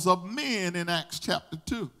souls of men in Acts chapter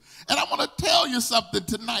 2. And I want to tell you something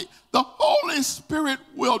tonight. The Holy Spirit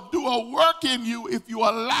will do a work in you if you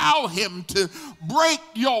allow him to break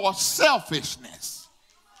your selfishness.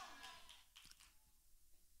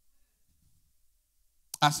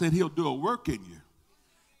 I said he'll do a work in you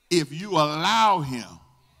if you allow him.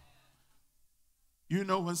 You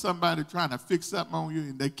know when somebody trying to fix something on you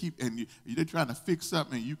and they keep they're trying to fix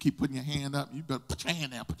something and you keep putting your hand up, you better put your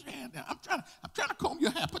hand down, put your hand down. I'm trying to comb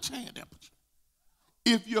your hair, put your hand down.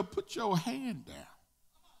 If you put your hand down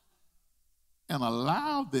and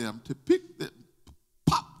allow them to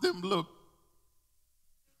pop them little,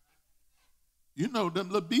 them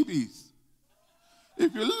little BBs.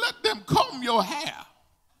 If you let them comb your hair,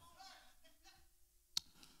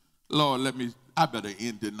 Lord, I better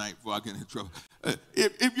end tonight before I get in trouble.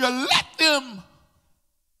 If you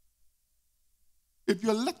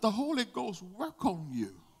let the Holy Ghost work on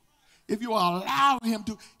you, if you allow him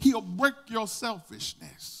to, he'll break your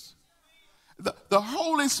selfishness. The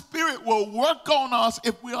Holy Spirit will work on us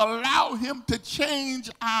if we allow him to change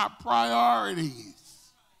our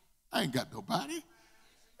priorities. I ain't got nobody.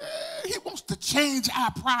 He wants to change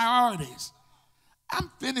our priorities. I'm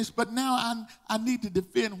finished, but now I need to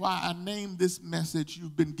defend why I named this message,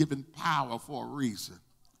 You've Been Given Power, for a reason.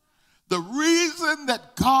 The reason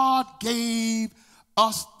that God gave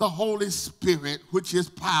us the Holy Spirit, which is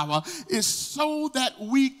power, is so that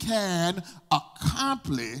we can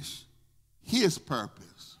accomplish his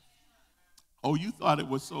purpose. Oh, you thought it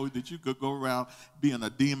was so that you could go around being a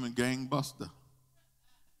demon gangbuster?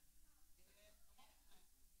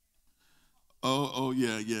 Oh,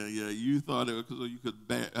 yeah. You thought it was so you could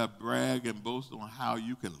brag and boast on how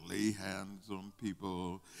you can lay hands on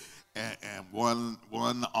people, and one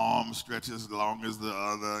arm stretches as long as the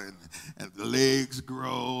other, and the legs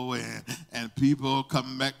grow, and people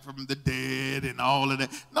come back from the dead and all of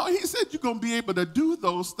that. No, he said you're going to be able to do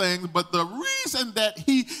those things, but the reason that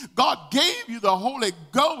God gave you the Holy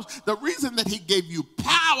Ghost, the reason that he gave you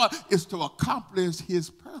power is to accomplish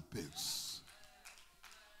his purpose.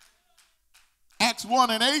 Acts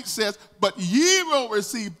 1:8 says, but ye will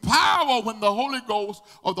receive power when the Holy Ghost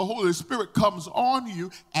or the Holy Spirit comes on you,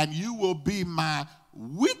 and you will be my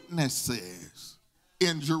witnesses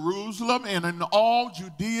in Jerusalem and in all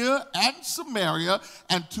Judea and Samaria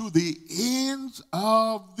and to the ends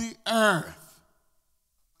of the earth.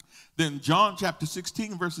 Then John chapter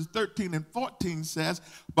 16 verses 13 and 14 says,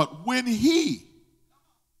 but when he,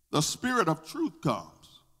 the Spirit of truth,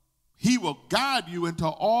 comes, he will guide you into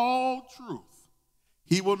all truth.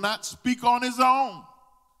 He will not speak on his own.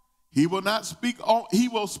 He will speak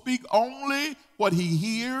only what he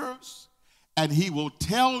hears, and he will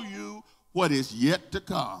tell you what is yet to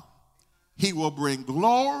come. He will bring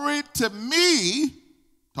glory to me,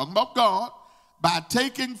 talking about God, by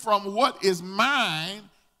taking from what is mine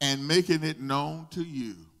and making it known to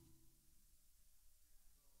you.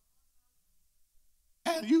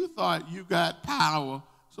 And you thought you got power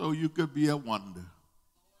so you could be a wonder.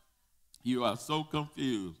 You are so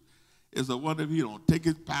confused. It's a wonder if he don't take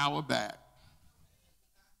his power back.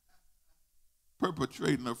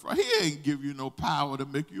 Perpetrating a fraud. He ain't give you no power to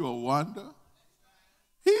make you a wonder.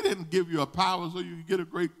 He didn't give you a power so you could get a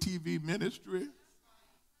great TV ministry.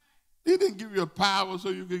 He didn't give you a power so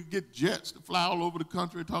you could get jets to fly all over the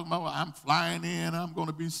country talking about, well, I'm flying in, I'm going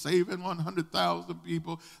to be saving 100,000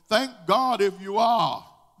 people. Thank God if you are,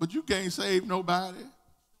 but you can't save nobody.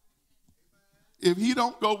 If he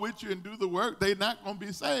don't go with you and do the work, they're not going to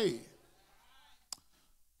be saved.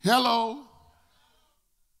 Hello.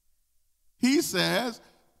 He says,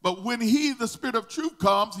 but when he, the Spirit of truth,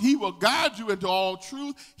 comes, he will guide you into all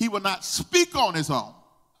truth. He will not speak on his own.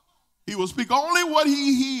 He will speak only what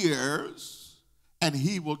he hears, and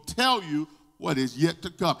he will tell you what is yet to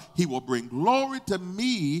come. He will bring glory to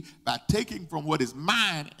me by taking from what is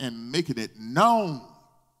mine and making it known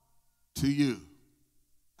to you.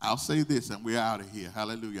 I'll say this and we're out of here.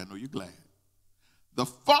 Hallelujah. I know you're glad. The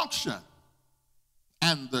function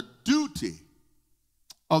and the duty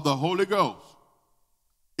of the Holy Ghost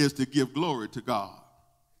is to give glory to God.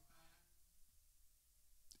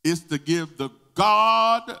 It's to give the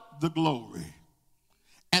God the glory.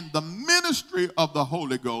 And the ministry of the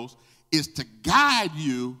Holy Ghost is to guide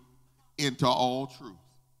you into all truth.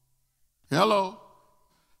 Hello.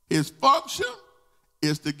 His function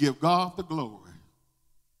is to give God the glory.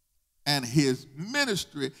 And his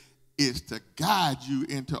ministry is to guide you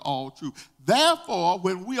into all truth. Therefore,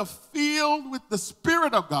 when we are filled with the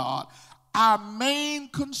Spirit of God, our main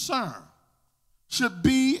concern should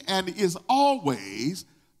be and is always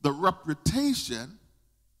the reputation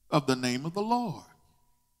of the name of the Lord.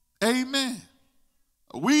 Amen.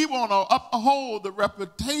 We want to uphold the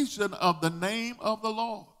reputation of the name of the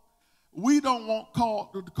Lord. We don't want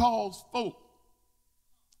to cause folk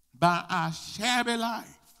by our shabby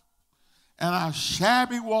life and our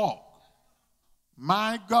shabby walk,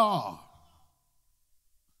 my God,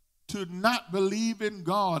 to not believe in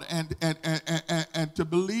God and to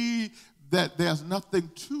believe that there's nothing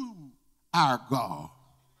to our God.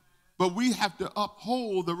 But we have to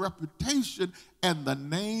uphold the reputation and the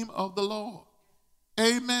name of the Lord.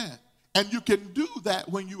 Amen. And you can do that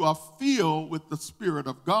when you are filled with the Spirit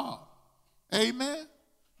of God. Amen.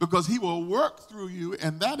 Because he will work through you,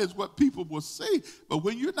 and that is what people will see. But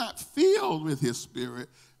when you're not filled with his Spirit,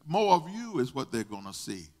 more of you is what they're going to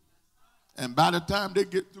see. And by the time they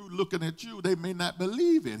get through looking at you, they may not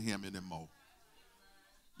believe in him anymore.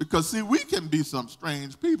 Because, see, we can be some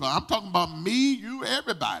strange people. I'm talking about me, you,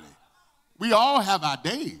 everybody. We all have our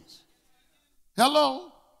days.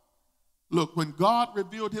 Hello? Look, when God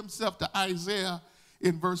revealed himself to Isaiah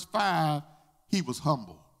in verse 5, he was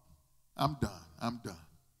humble. I'm done.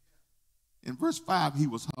 In verse 5, he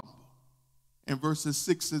was humble. In verses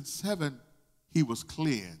 6 and 7, he was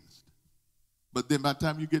cleansed. But then by the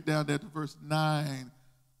time you get down there to verse 9,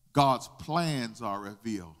 God's plans are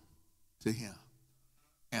revealed to him.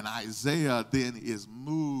 And Isaiah then is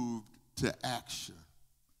moved to action.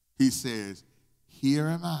 He says, "Here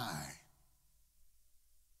am I.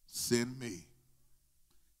 Send me."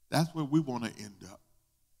 That's where we want to end up.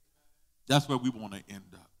 That's where we want to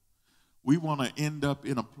end up. We want to end up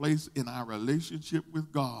in a place in our relationship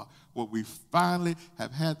with God where we finally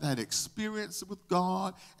have had that experience with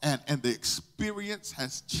God, and the experience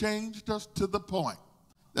has changed us to the point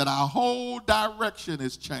that our whole direction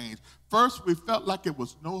has changed. First, we felt like it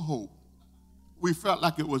was no hope. We felt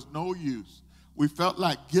like it was no use. We felt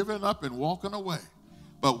like giving up and walking away.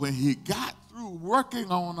 But when he got through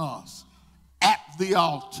working on us at the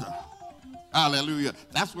altar, hallelujah,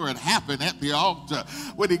 that's where it happened, at the altar.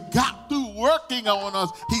 When he got through working on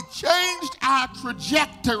us, he changed our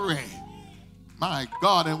trajectory. My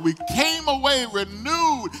God, and we came away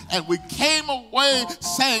renewed, and we came away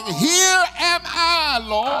saying, "Here am I,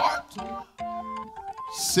 Lord.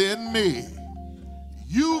 Send me."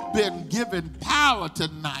 You've been given power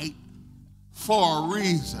tonight for a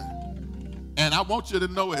reason. And I want you to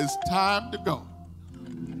know it's time to go.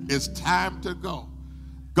 It's time to go.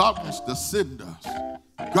 God wants to send us.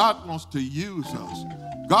 God wants to use us.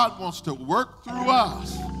 God wants to work through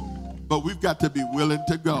us. But we've got to be willing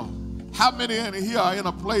to go. How many in here are in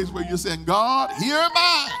a place where you're saying, "God, here am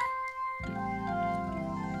I.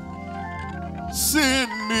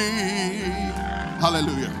 Send me."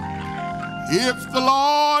 Hallelujah. If the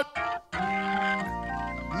Lord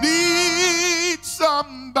needs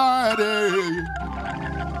somebody,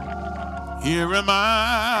 here am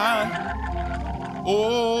I.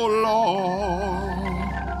 Oh, Lord,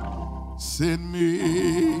 send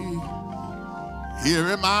me. Here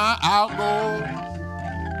am I. I'll go.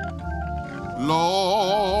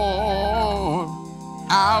 Lord,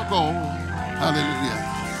 I'll go. Hallelujah.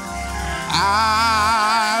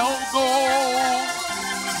 I'll go.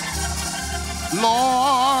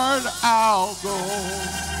 Lord, I'll go.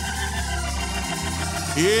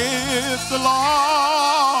 If the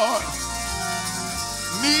Lord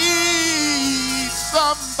needs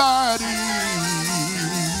somebody,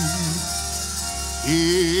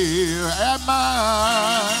 here am I.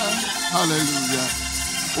 Hallelujah.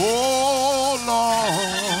 Oh,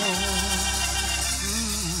 Lord,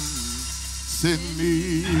 send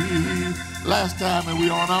me. Last time, and we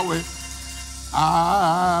on our way.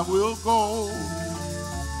 I will go.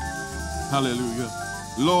 Hallelujah.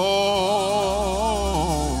 Lord,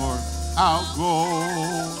 I'll go.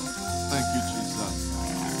 Thank you, Jesus.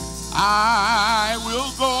 I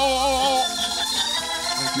will go.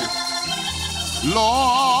 Thank you.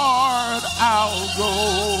 Lord, I'll go.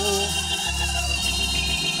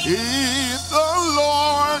 If the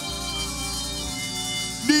Lord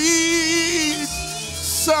needs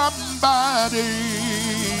somebody,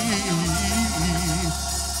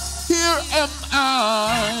 here am I.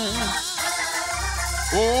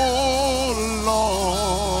 Oh,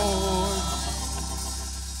 Lord,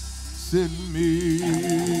 send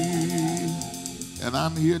me. And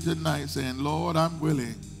I'm here tonight saying, Lord, I'm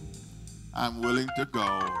willing. I'm willing to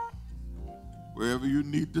go. Wherever you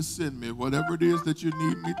need to send me, whatever it is that you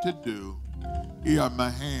need me to do. Here are my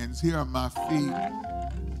hands. Here are my feet.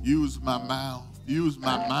 Use my mouth. Use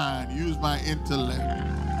my mind. Use my intellect.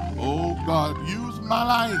 Oh, God, use my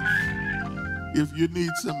life. If you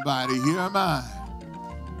need somebody, here am I.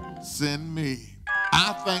 Send me.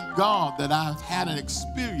 I thank God that I've had an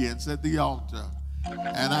experience at the altar.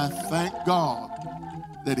 And I thank God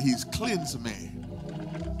that he's cleansed me.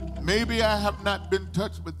 Maybe I have not been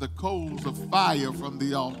touched with the coals of fire from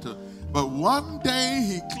the altar, but one day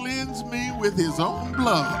he cleansed me with his own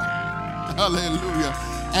blood. Hallelujah.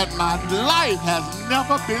 And my life has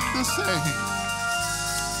never been the same.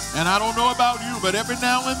 And I don't know about you, but every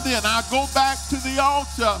now and then I go back to the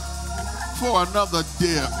altar for another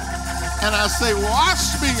dip. And I say,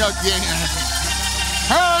 wash me again.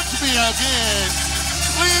 Purge me again.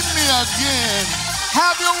 Clean me again.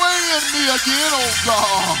 Have your way in me again, oh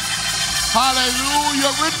God. Hallelujah.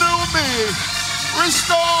 Renew me.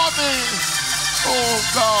 Restore me. Oh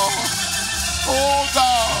God. Oh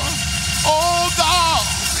God. Oh God.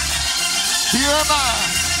 Here am I.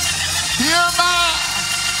 Here am I.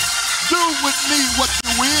 Do with me what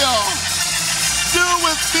you will. Do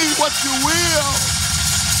with me what you will.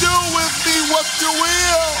 Do with me what you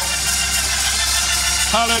will.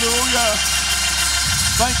 Hallelujah.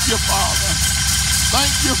 Thank you, Father.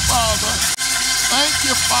 Thank you, Father. Thank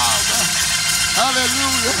you, Father.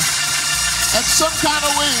 Hallelujah. And some kind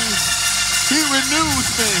of way, he renews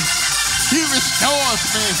me. He restores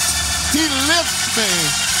me. He lifts me.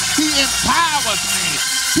 He empowers me.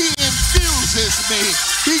 He infuses me.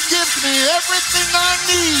 He gives me everything I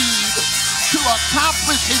need to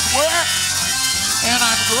accomplish his work. And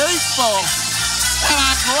I'm grateful. And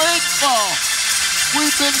I'm grateful.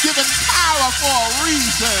 We've been given power for a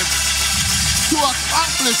reason, to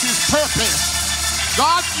accomplish his purpose.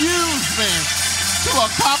 God used me to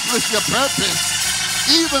accomplish your purpose.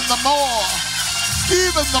 Even the more.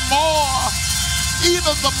 Even the more.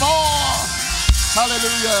 Even the more.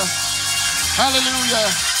 Hallelujah. Hallelujah.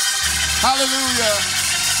 Hallelujah.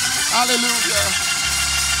 Hallelujah.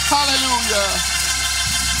 Hallelujah.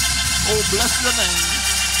 Oh, bless your name.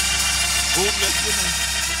 Oh, bless your name.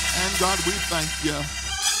 And God, we thank you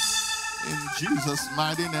in Jesus'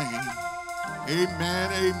 mighty name.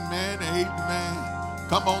 Amen, amen, amen.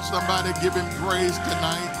 Come on, somebody, give him praise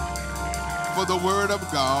tonight for the word of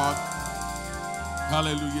God.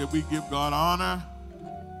 Hallelujah. We give God honor.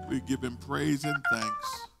 We give him praise and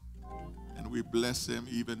thanks. And we bless him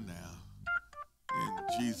even now.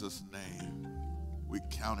 In Jesus' name, we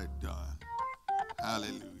count it done.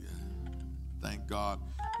 Hallelujah. Thank God.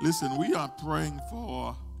 Listen, we are praying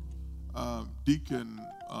for Deacon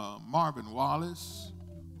Marvin Wallace,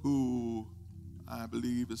 who I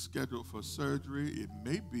believe is scheduled for surgery. It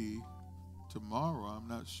may be tomorrow. I'm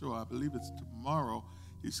not sure. I believe it's tomorrow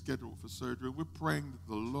he's scheduled for surgery. We're praying that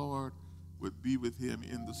the Lord would be with him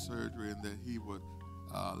in the surgery and that he would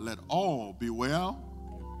let all be well.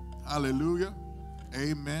 Hallelujah.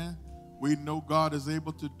 Amen. We know God is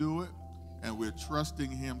able to do it, and we're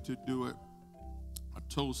trusting him to do it. I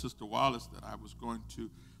told Sister Wallace that I was going to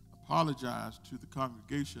apologize to the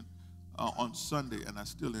congregation on Sunday, and I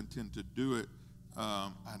still intend to do it.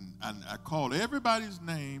 And I called everybody's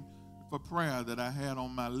name for prayer that I had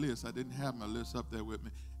on my list. I didn't have my list up there with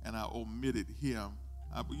me, and I omitted him.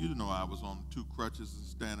 You know, I was on two crutches and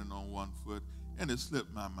standing on one foot, and it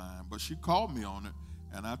slipped my mind. But she called me on it,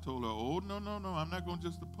 and I told her, oh, no, I'm not going to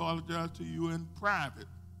just apologize to you in private.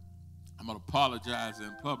 I'm going to apologize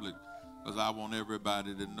in public, because I want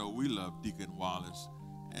everybody to know we love Deacon Wallace,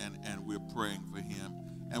 and we're praying for him.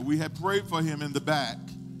 And we had prayed for him in the back,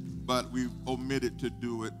 but we omitted to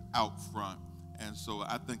do it out front. And so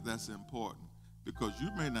I think that's important, because you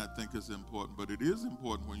may not think it's important, but it is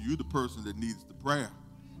important when you're the person that needs the prayer.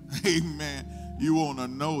 Amen. You want to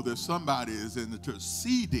know that somebody is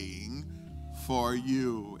interceding for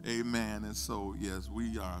you. Amen. And so, yes,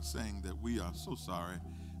 we are saying that we are so sorry.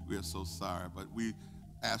 We are so sorry, but we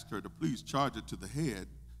asked her to please charge it to the head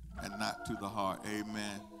and not to the heart.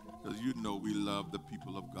 Amen. Because you know we love the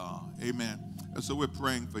people of God. Amen. And so we're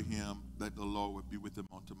praying for him that the Lord would be with him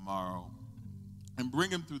on tomorrow and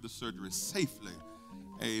bring him through the surgery safely.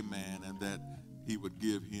 Amen. And that he would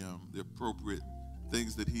give him the appropriate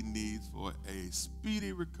things that he needs for a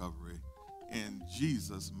speedy recovery in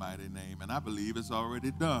Jesus' mighty name. And I believe it's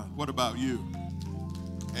already done. What about you?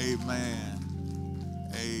 Amen.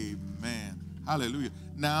 Amen. Hallelujah.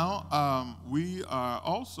 Now, we are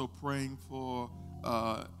also praying for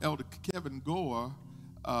Elder Kevin Gore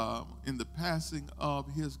in the passing of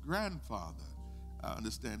his grandfather. I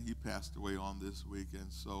understand he passed away on this week,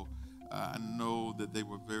 and so I know that they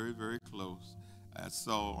were very, very close. I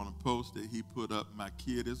saw on a post that he put up, "My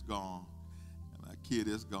kid is gone. My kid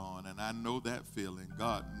is gone." And I know that feeling.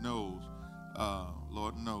 God knows,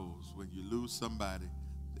 Lord knows, when you lose somebody,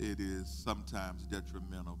 it is sometimes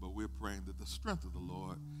detrimental. But we're praying that the strength of the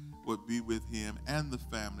Lord would be with him and the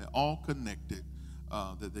family, all connected,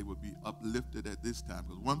 that they would be uplifted at this time.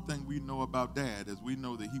 Because one thing we know about Dad is we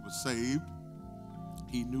know that he was saved.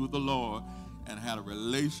 He knew the Lord and had a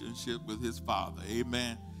relationship with his Father.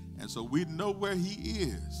 Amen. And so we know where he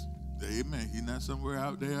is. Amen. He's not somewhere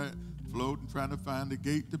out there floating trying to find the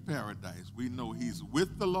gate to paradise. We know he's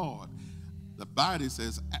with the Lord. The Bible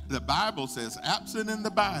says, absent in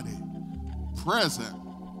the body, present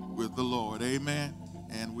with the Lord. Amen.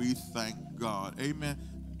 And we thank God. Amen.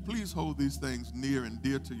 Please hold these things near and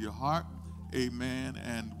dear to your heart. Amen.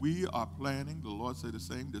 And we are planning, the Lord said the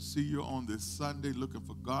same, to see you on this Sunday, looking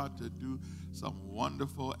for God to do some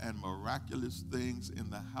wonderful and miraculous things in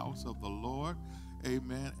the house of the Lord.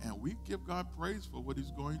 Amen. And we give God praise for what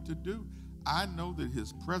he's going to do. I know that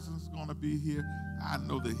his presence is going to be here. I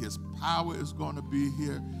know that his power is going to be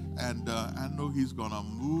here. And I know he's going to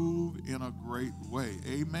move in a great way.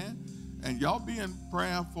 Amen. And y'all be in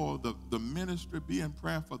prayer for the ministry. Be in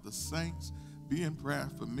prayer for the saints. Be in prayer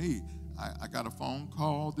for me. I got a phone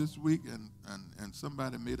call this week, and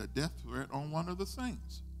somebody made a death threat on one of the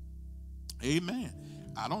saints. Amen.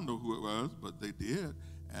 I don't know who it was, but they did.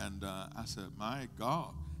 And I said, my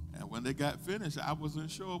God. And when they got finished, I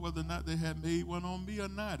wasn't sure whether or not they had made one on me or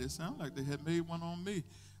not. It sounded like they had made one on me.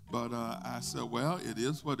 But I said, well, it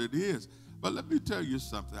is what it is. But let me tell you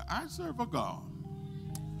something. I serve a God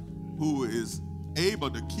who is able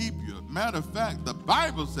to keep you. Matter of fact, the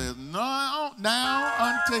Bible says, now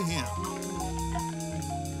unto him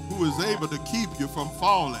who is able to keep you from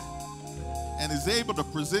falling and is able to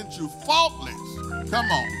present you faultless.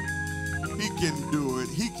 Come on. He can do it.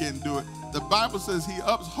 He can do it. The Bible says he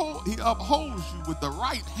upholds you with the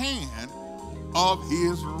right hand of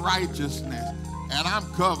his righteousness. And I'm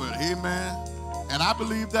covered. Amen. And I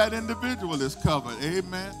believe that individual is covered.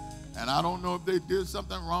 Amen. And I don't know if they did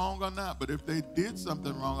something wrong or not, but if they did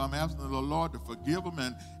something wrong, I'm asking the Lord to forgive them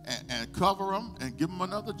and cover them and give them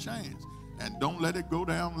another chance. And don't let it go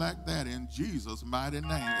down like that in Jesus' mighty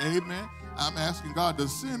name. Amen. I'm asking God to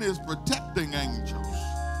send his protecting angels.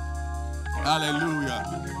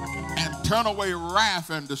 Hallelujah. And turn away wrath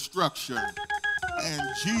and destruction in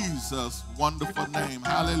Jesus' wonderful name.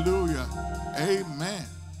 Hallelujah. Amen.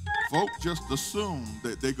 Folk just assume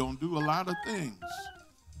that they're going to do a lot of things,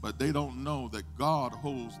 but they don't know that God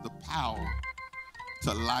holds the power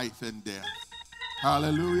to life and death.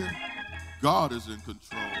 Hallelujah. God is in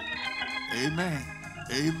control. Amen.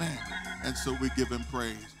 Amen. And so we give him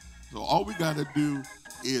praise. So all we got to do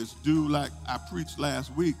is do like I preached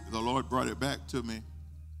last week. The Lord brought it back to me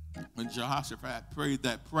when Jehoshaphat prayed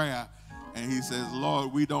that prayer, and he says,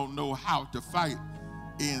 Lord, we don't know how to fight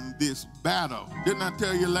in this battle. Didn't I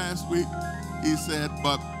tell you last week? He said,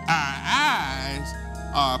 but our eyes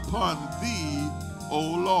are upon thee,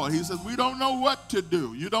 O Lord. He says, we don't know what to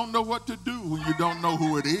do. You don't know what to do when you don't know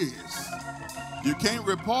who it is. You can't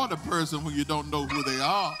report a person when you don't know who they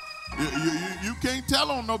are. You can't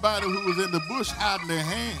tell on nobody who was in the bush hiding their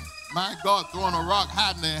hand. My God, throwing a rock,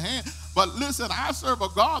 hiding their hand. But listen, I serve a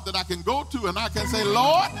God that I can go to and I can say,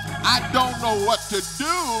 Lord, I don't know what to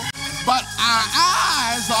do, but our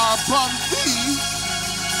eyes are upon thee.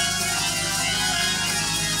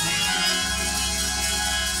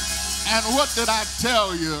 And what did I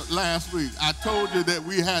tell you last week? I told you that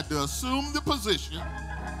we had to assume the position.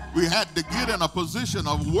 We had to get in a position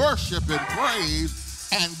of worship and praise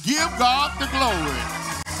and give God the glory.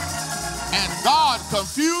 And God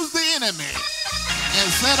confused the enemy and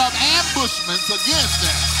set up ambushments against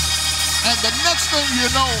them. And the next thing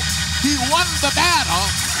you know, he won the battle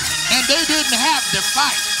and they didn't have to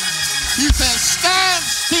fight. He said, stand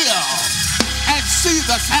still and see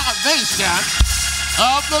the salvation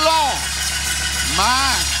of the Lord.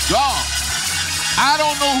 My God. I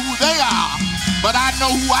don't know who they are, but I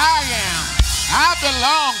know who I am. I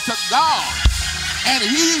belong to God, and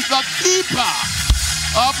he's the keeper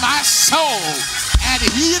of my soul. And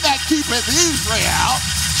he that keepeth Israel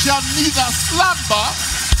shall neither slumber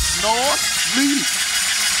nor sleep.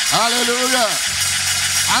 Hallelujah.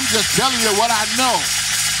 I'm just telling you what I know.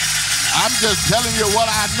 I'm just telling you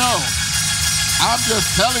what I know. I'm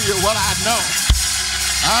just telling you what I know.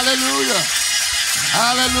 Hallelujah.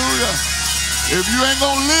 Hallelujah. If you ain't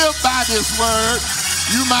going to live by this word,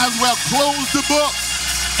 you might as well close the book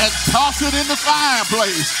and toss it in the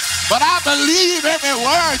fireplace. But I believe every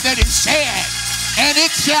word that he said,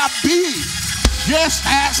 it shall be just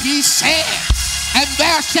as he said, and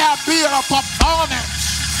there shall be a performance.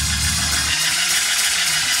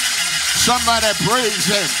 Somebody praise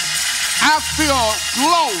him. I feel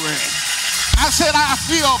glory. I said, I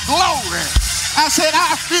feel glory. I said,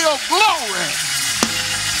 I feel glory.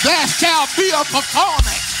 There shall be a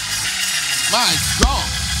performance. My God.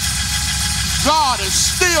 God is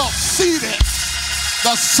still seated.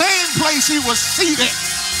 The same place he was seated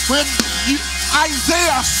when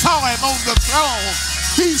Isaiah saw him on the throne.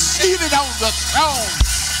 He's seated on the throne.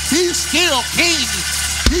 He's still king.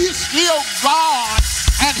 He's still God.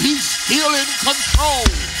 And he's still in control.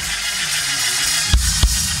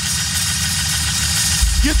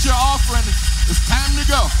 Get your offering. It's time to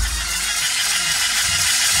go.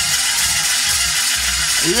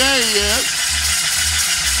 Yeah, he is.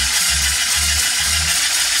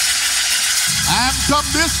 I haven't come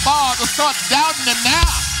this far to start doubting him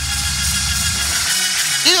now.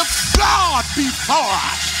 If God be for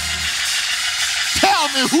us, tell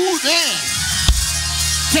me who then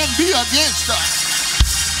can be against us?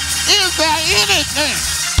 Is there anything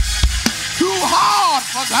too hard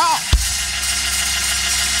for God?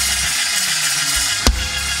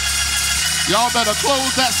 Y'all better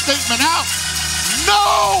close that statement out.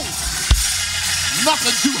 No!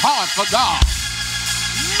 Nothing too hard for God.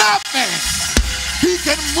 Nothing. He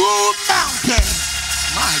can move mountains.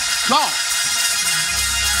 My God.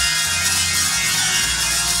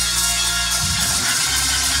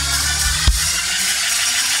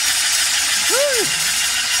 Woo.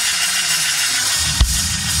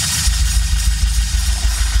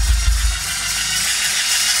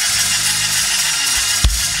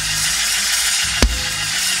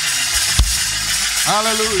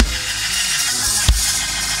 Hallelujah.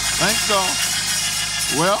 Thank God.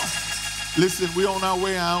 Well, listen, we're on our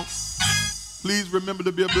way out. Please remember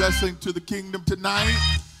to be a blessing to the kingdom tonight.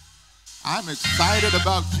 I'm excited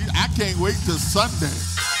about you. I can't wait till Sunday.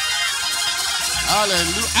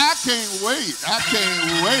 Hallelujah. I can't wait. I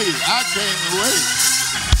can't wait. I can't wait.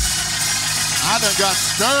 I done got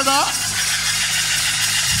stirred up.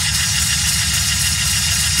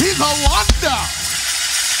 He's a wonder.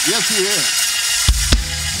 Yes, he is.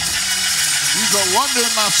 He's a wonder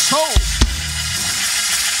in my soul.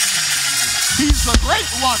 He's a great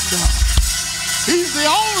wonder. He's the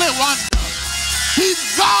only wonder.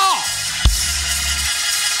 He's God.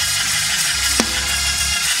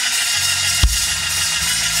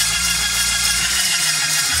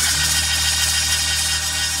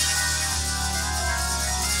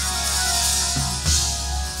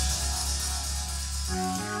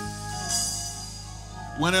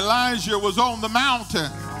 When Elijah was on the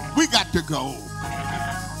mountain, we got to go.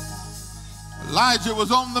 Elijah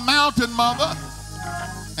was on the mountain, mother,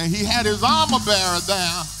 and he had his armor bearer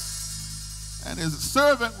there, and his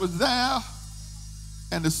servant was there,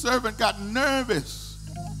 and the servant got nervous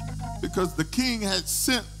because the king had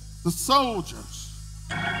sent the soldiers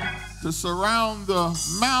to surround the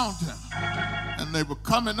mountain, and they were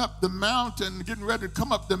coming up the mountain, getting ready to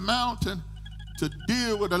come up the mountain to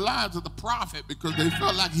deal with the lives of the prophet because they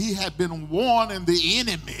felt like he had been warning the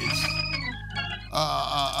enemies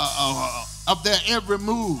of their every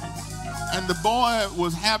move. And the boy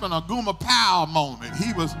was having a Gooma Pow moment.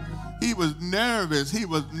 He was nervous. He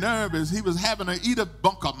was nervous. He was having an eat a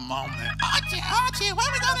bunker moment. Archie, what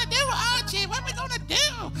are we going to do? Archie, what are we going to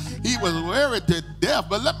do? He was worried to death.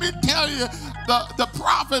 But let me tell you, the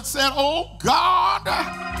prophet said, oh God,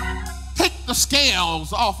 take the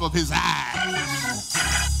scales off of his eyes.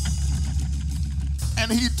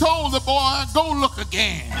 And he told the boy, go look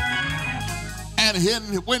again. And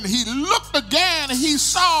when he looked again, he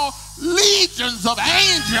saw legions of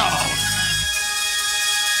angels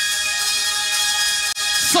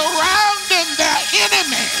surrounding their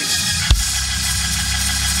enemies.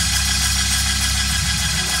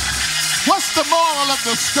 What's the moral of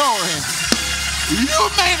the story? You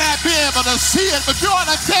may not be able to see it, but you ought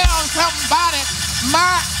to tell somebody,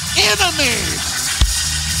 my enemies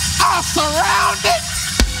are surrounded.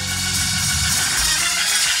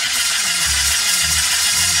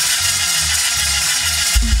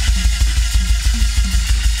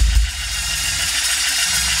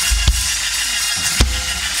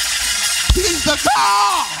 He's the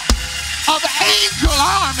God of angel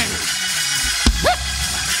armies.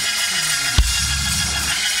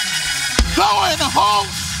 Though an host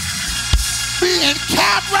be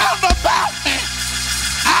encamped round about me,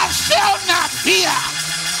 I shall not fear,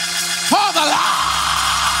 for the Lord.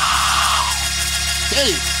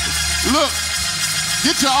 Hey, look,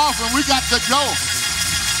 get your offering. We got to go.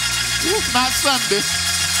 It's not Sunday.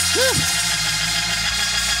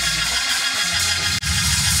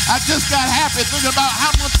 I just got happy thinking about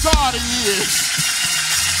how much God He is.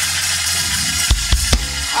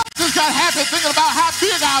 I just got happy thinking about how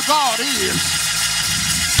big our God is.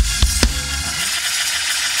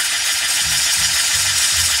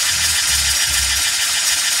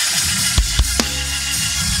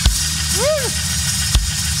 Woo.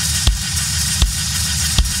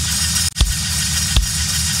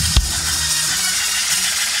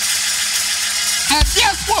 And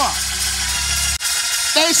guess what?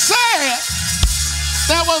 They said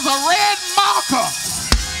there was a red marker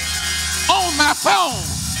on my phone,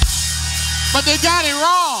 but they got it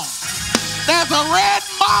wrong. There's a red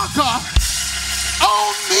marker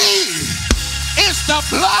on me. It's the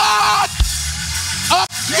blood of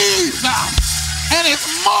Jesus, and it's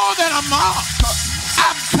more than a marker.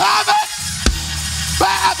 I'm covered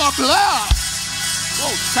by the blood.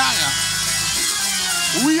 Oh, China.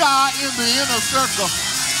 We are in the inner circle.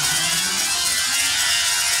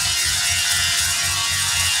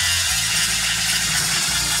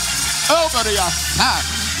 Over the outside.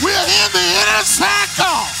 We're in the inner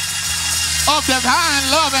circle of divine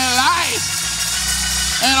love and life.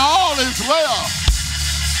 And all is well.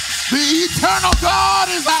 The eternal God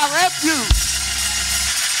is our refuge.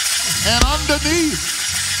 And underneath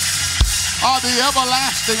are the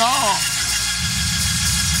everlasting arms.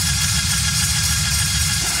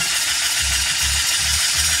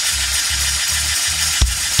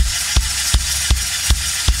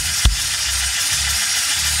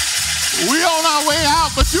 We on our way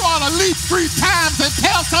out, but you ought to leap 3 times and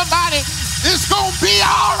tell somebody it's going to be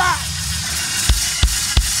all right.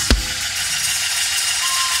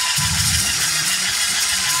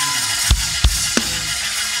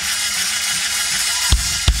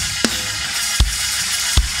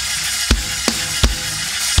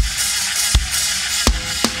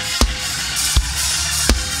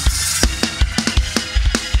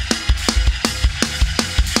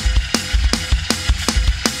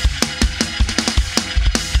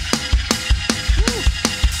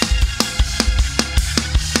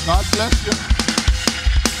 God bless you.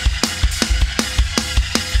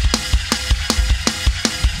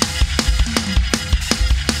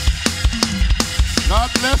 God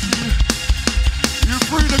bless you. You're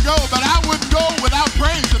free to go, but I wouldn't go without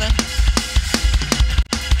praising Him.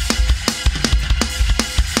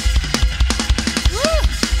 Woo.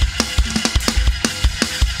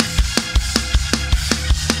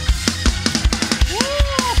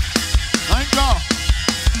 Woo. Thank God.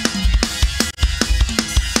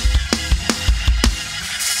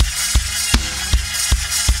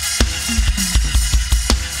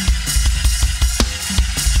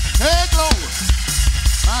 Hey, glory.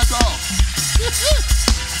 My God.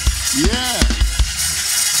 Yeah.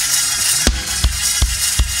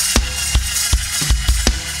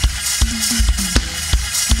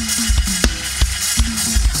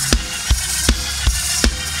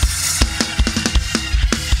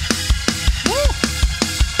 Woo.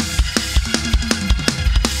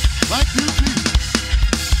 Thank you, Jesus.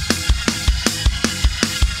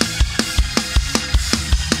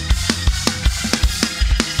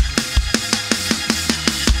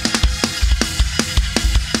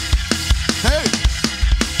 Hey,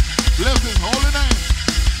 bless His holy name.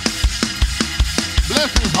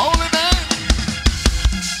 Bless His holy name.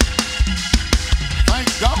 Thank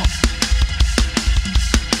God.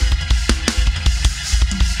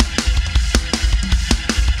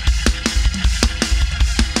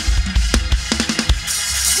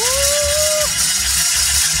 Woo!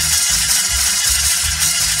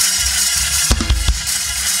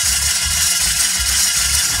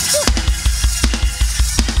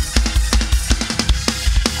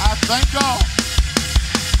 I thank God.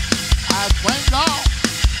 I thank God.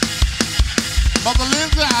 Mother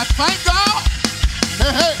Lindsay, I thank God.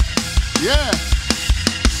 Hey, hey. Yeah.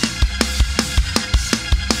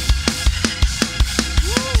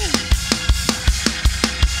 Woo.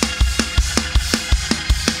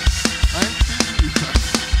 Thank you, Jesus.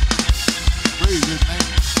 Praise His name.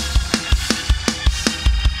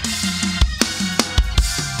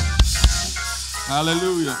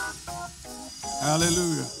 Hallelujah.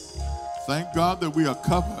 Hallelujah. Thank God that we are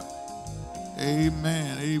covered.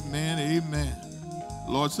 Amen, amen, amen.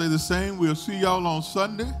 Lord say the same. We'll see y'all on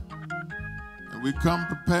Sunday. And we come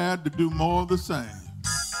prepared to do more of the same.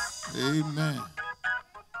 Amen.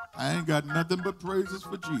 I ain't got nothing but praises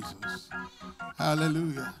for Jesus.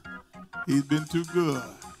 Hallelujah. He's been too good.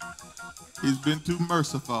 He's been too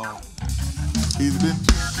merciful. He's been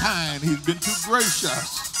too kind. He's been too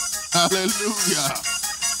gracious. Hallelujah.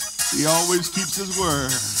 He always keeps His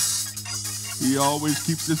word. He always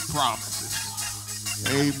keeps His promises.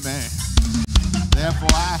 Amen.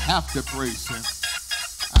 Therefore, I have to praise him.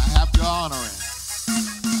 I have to honor him.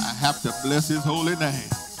 I have to bless his holy name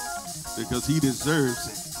because he deserves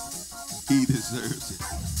it. He deserves it.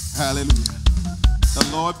 Hallelujah. The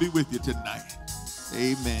Lord be with you tonight.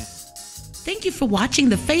 Amen. Thank you for watching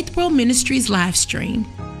the Faith World Ministries live stream.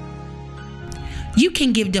 You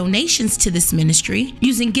can give donations to this ministry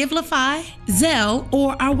using Givelify, Zelle,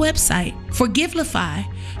 or our website. For Givelify,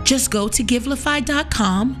 just go to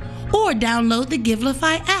givelify.com or download the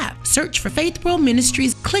Givelify app. Search for Faith World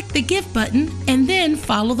Ministries, click the Give button, and then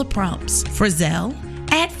follow the prompts. For Zelle,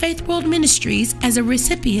 add Faith World Ministries as a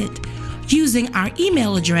recipient using our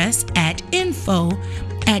email address at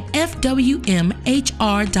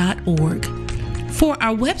info@fwmhr.org. For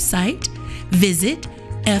our website, visit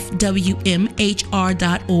fwmhr.org,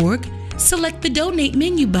 select the Donate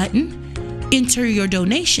menu button, enter your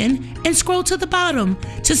donation, and scroll to the bottom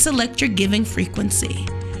to select your giving frequency.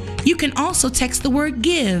 You can also text the word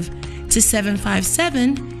GIVE to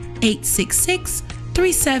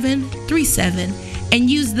 757-866-3737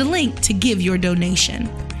 and use the link to give your donation.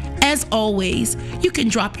 As always, you can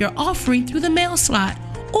drop your offering through the mail slot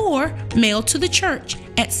or mail to the church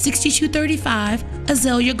at 6235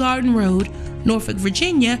 Azalea Garden Road, Norfolk,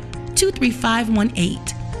 Virginia, 23518.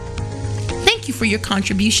 Thank you for your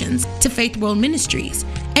contributions to Faith World Ministries,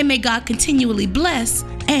 and may God continually bless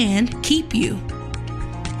and keep you.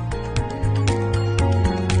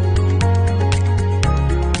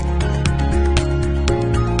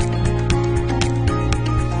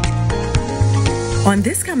 On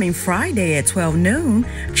this coming Friday at 12 noon,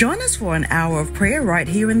 join us for an hour of prayer right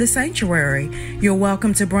here in the sanctuary. You're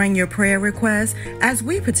welcome to bring your prayer requests as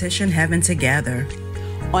we petition heaven together.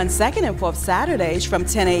 On 2nd and 4th Saturdays from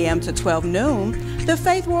 10 a.m. to 12 noon, the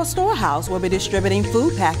Faith World Storehouse will be distributing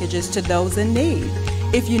food packages to those in need.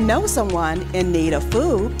 If you know someone in need of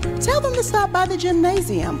food, tell them to stop by the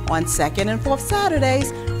gymnasium on 2nd and 4th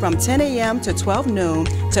Saturdays from 10 a.m. to 12 noon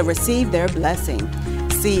to receive their blessing.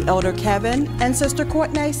 See Elder Kevin and Sister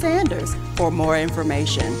Courtney Sanders for more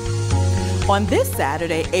information. On this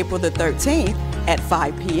Saturday, April the 13th at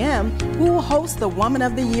 5 p.m., we will host the Woman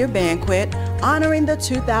of the Year banquet honoring the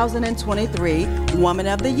 2023 Woman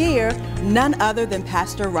of the Year, none other than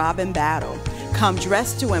Pastor Robin Battle. Come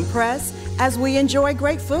dressed to impress as we enjoy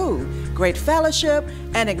great food, great fellowship,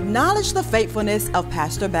 and acknowledge the faithfulness of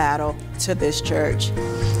Pastor Battle to this church.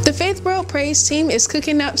 The Faith World Praise Team is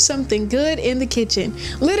cooking up something good in the kitchen.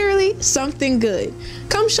 Literally, something good.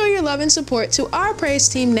 Come show your love and support to our praise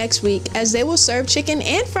team next week as they will serve chicken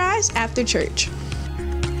and fries after church.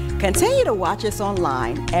 Continue to watch us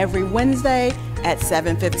online every Wednesday at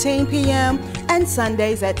 7:15 p.m. and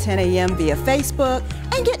Sundays at 10 a.m. via Facebook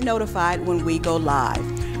and get notified when we go live.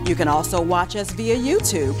 You can also watch us via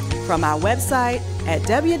YouTube from our website at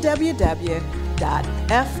www.fwmhr.org.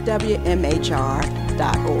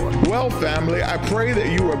 Well, family, I pray that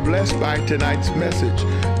you are blessed by tonight's message.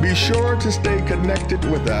 Be sure to stay connected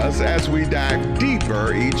with us as we dive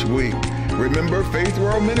deeper each week. Remember, Faith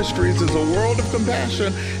World Ministries is a world of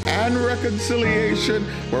compassion and reconciliation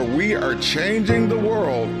where we are changing the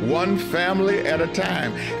world one family at a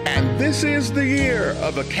time. And this is the year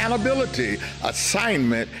of accountability,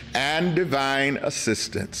 assignment, and divine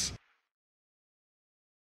assistance.